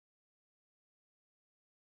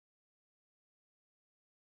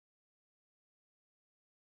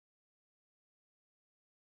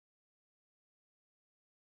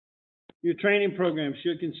 Your training program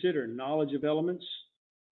should consider knowledge of elements,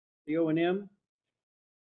 the O&M,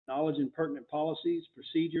 knowledge and pertinent policies,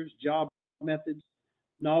 procedures, job methods,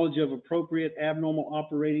 knowledge of appropriate abnormal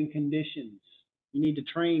operating conditions. You need to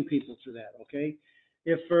train people for that, okay?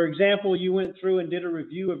 If, for example, you went through and did a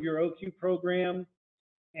review of your OQ program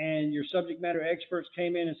and your subject matter experts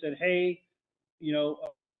came in and said, hey, we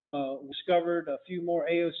discovered a few more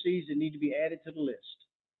AOCs that need to be added to the list.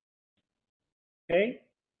 Okay?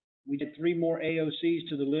 We did 3 more AOCs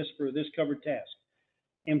to the list for this covered task.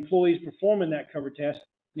 Employees performing that covered task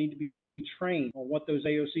need to be trained on what those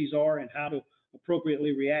AOCs are and how to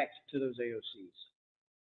appropriately react to those AOCs.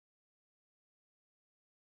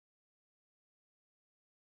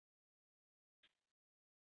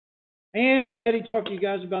 And Eddie talked to you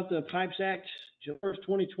guys about the Pipes Act. July 1st,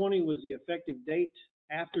 2020 was the effective date.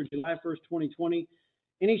 After July 1st, 2020,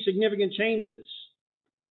 any significant changes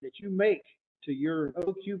that you make to your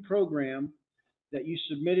OQ program that you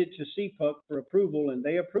submitted to CPUC for approval and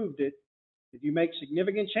they approved it, if you make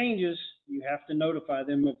significant changes, you have to notify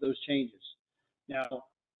them of those changes. Now,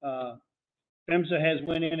 PHMSA has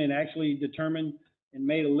went in and actually determined and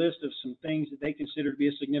made a list of some things that they consider to be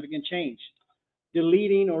a significant change.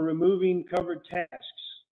 Deleting or removing covered tasks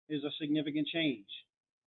is a significant change.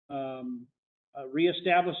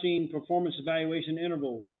 Reestablishing performance evaluation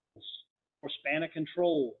intervals or span of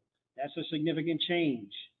control, that's a significant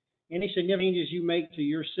change. Any significant changes you make to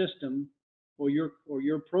your system or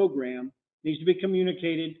your program needs to be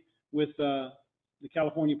communicated with the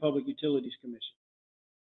California Public Utilities Commission.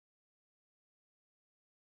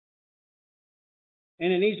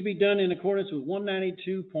 And it needs to be done in accordance with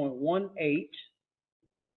 192.18.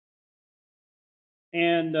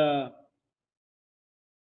 And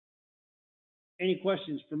any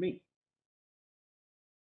questions for me?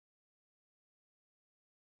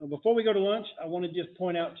 Before we go to lunch, I want to just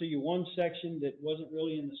point out to you one section that wasn't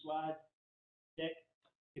really in the slide deck.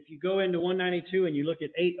 If you go into 192 and you look at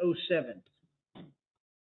 807,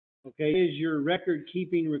 okay, is your record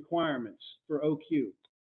keeping requirements for OQ.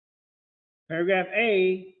 Paragraph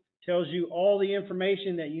A tells you all the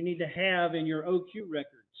information that you need to have in your OQ records.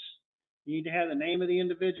 You need to have the name of the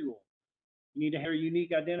individual. You need to have a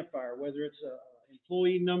unique identifier, whether it's an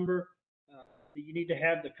employee number. You need to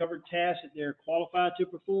have the covered task that they're qualified to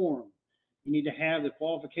perform. You need to have the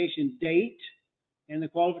qualification date and the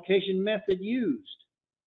qualification method used,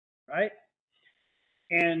 right?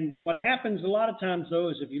 And what happens a lot of times, though,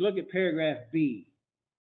 is if you look at paragraph B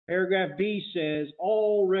says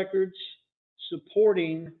all records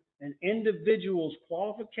supporting an individual's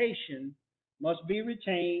qualification must be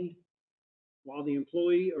retained while the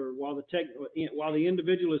employee or while the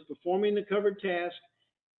individual is performing the covered task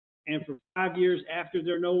and for 5 years after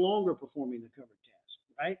they're no longer performing the covered task,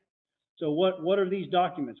 right? So what are these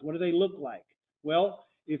documents? What do they look like? Well,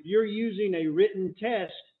 if you're using a written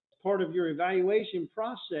test as part of your evaluation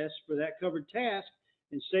process for that covered task,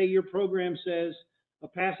 and say your program says a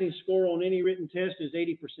passing score on any written test is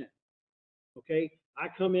 80%, okay? I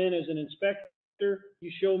come in as an inspector,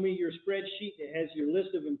 you show me your spreadsheet that has your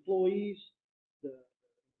list of employees, the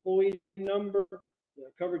employee number, the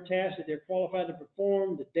covered task that they're qualified to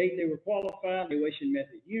perform, the date they were qualified, evaluation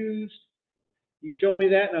method used. You show me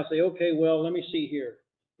that, and I'll say, okay, well, let me see here.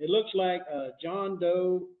 It looks like John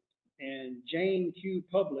Doe and Jane Q.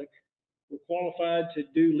 Public were qualified to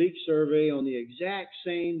do leak survey on the exact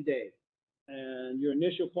same day. And your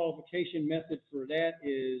initial qualification method for that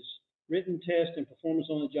is written test and performance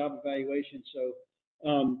on the job evaluation. So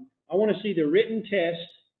I want to see the written test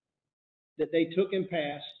that they took and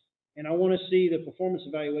passed, and I want to see the performance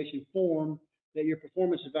evaluation form that your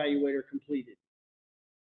performance evaluator completed.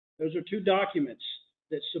 Those are two documents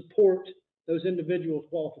that support those individual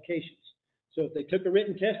qualifications. So if they took a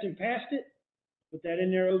written test and passed it, put that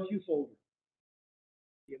in their OQ folder.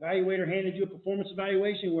 The evaluator handed you a performance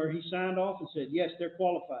evaluation where he signed off and said, yes, they're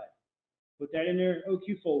qualified. Put that in their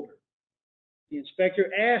OQ folder. The inspector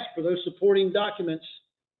asked for those supporting documents.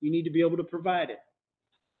 You need to be able to provide it.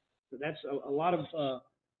 So that's a lot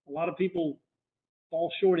of people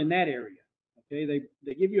fall short in that area. Okay,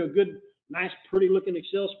 they give you a good, nice, pretty looking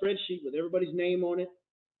Excel spreadsheet with everybody's name on it.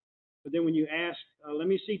 But then when you ask, let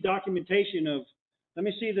me see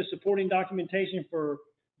the supporting documentation for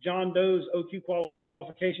John Doe's OQ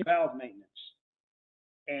qualification valve maintenance.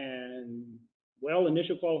 And, well,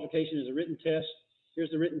 initial qualification is a written test. Here's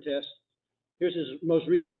the written test. Here's his most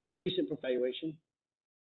recent evaluation.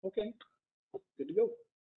 Okay, good to go.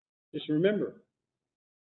 Just remember,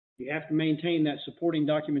 you have to maintain that supporting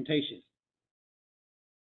documentation.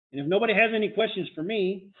 And if nobody has any questions for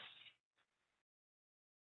me,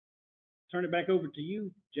 turn it back over to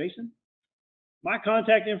you, Jason. My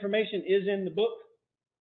contact information is in the book,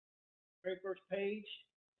 very first page.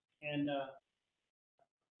 And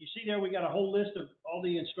you see there, we got a whole list of all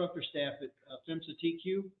the instructor staff at PHMSA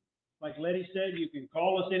TQ. Like Letty said, you can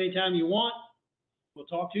call us anytime you want. We'll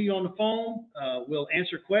talk to you on the phone. We'll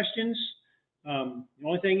answer questions. The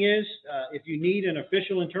only thing is, if you need an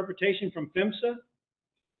official interpretation from PHMSA,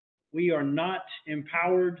 we are not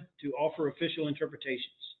empowered to offer official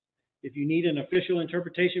interpretations. If you need an official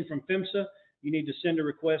interpretation from PHMSA, you need to send a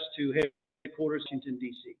request to headquarters, Washington,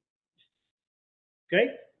 D.C.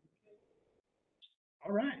 Okay?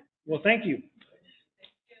 All right. Well, thank you.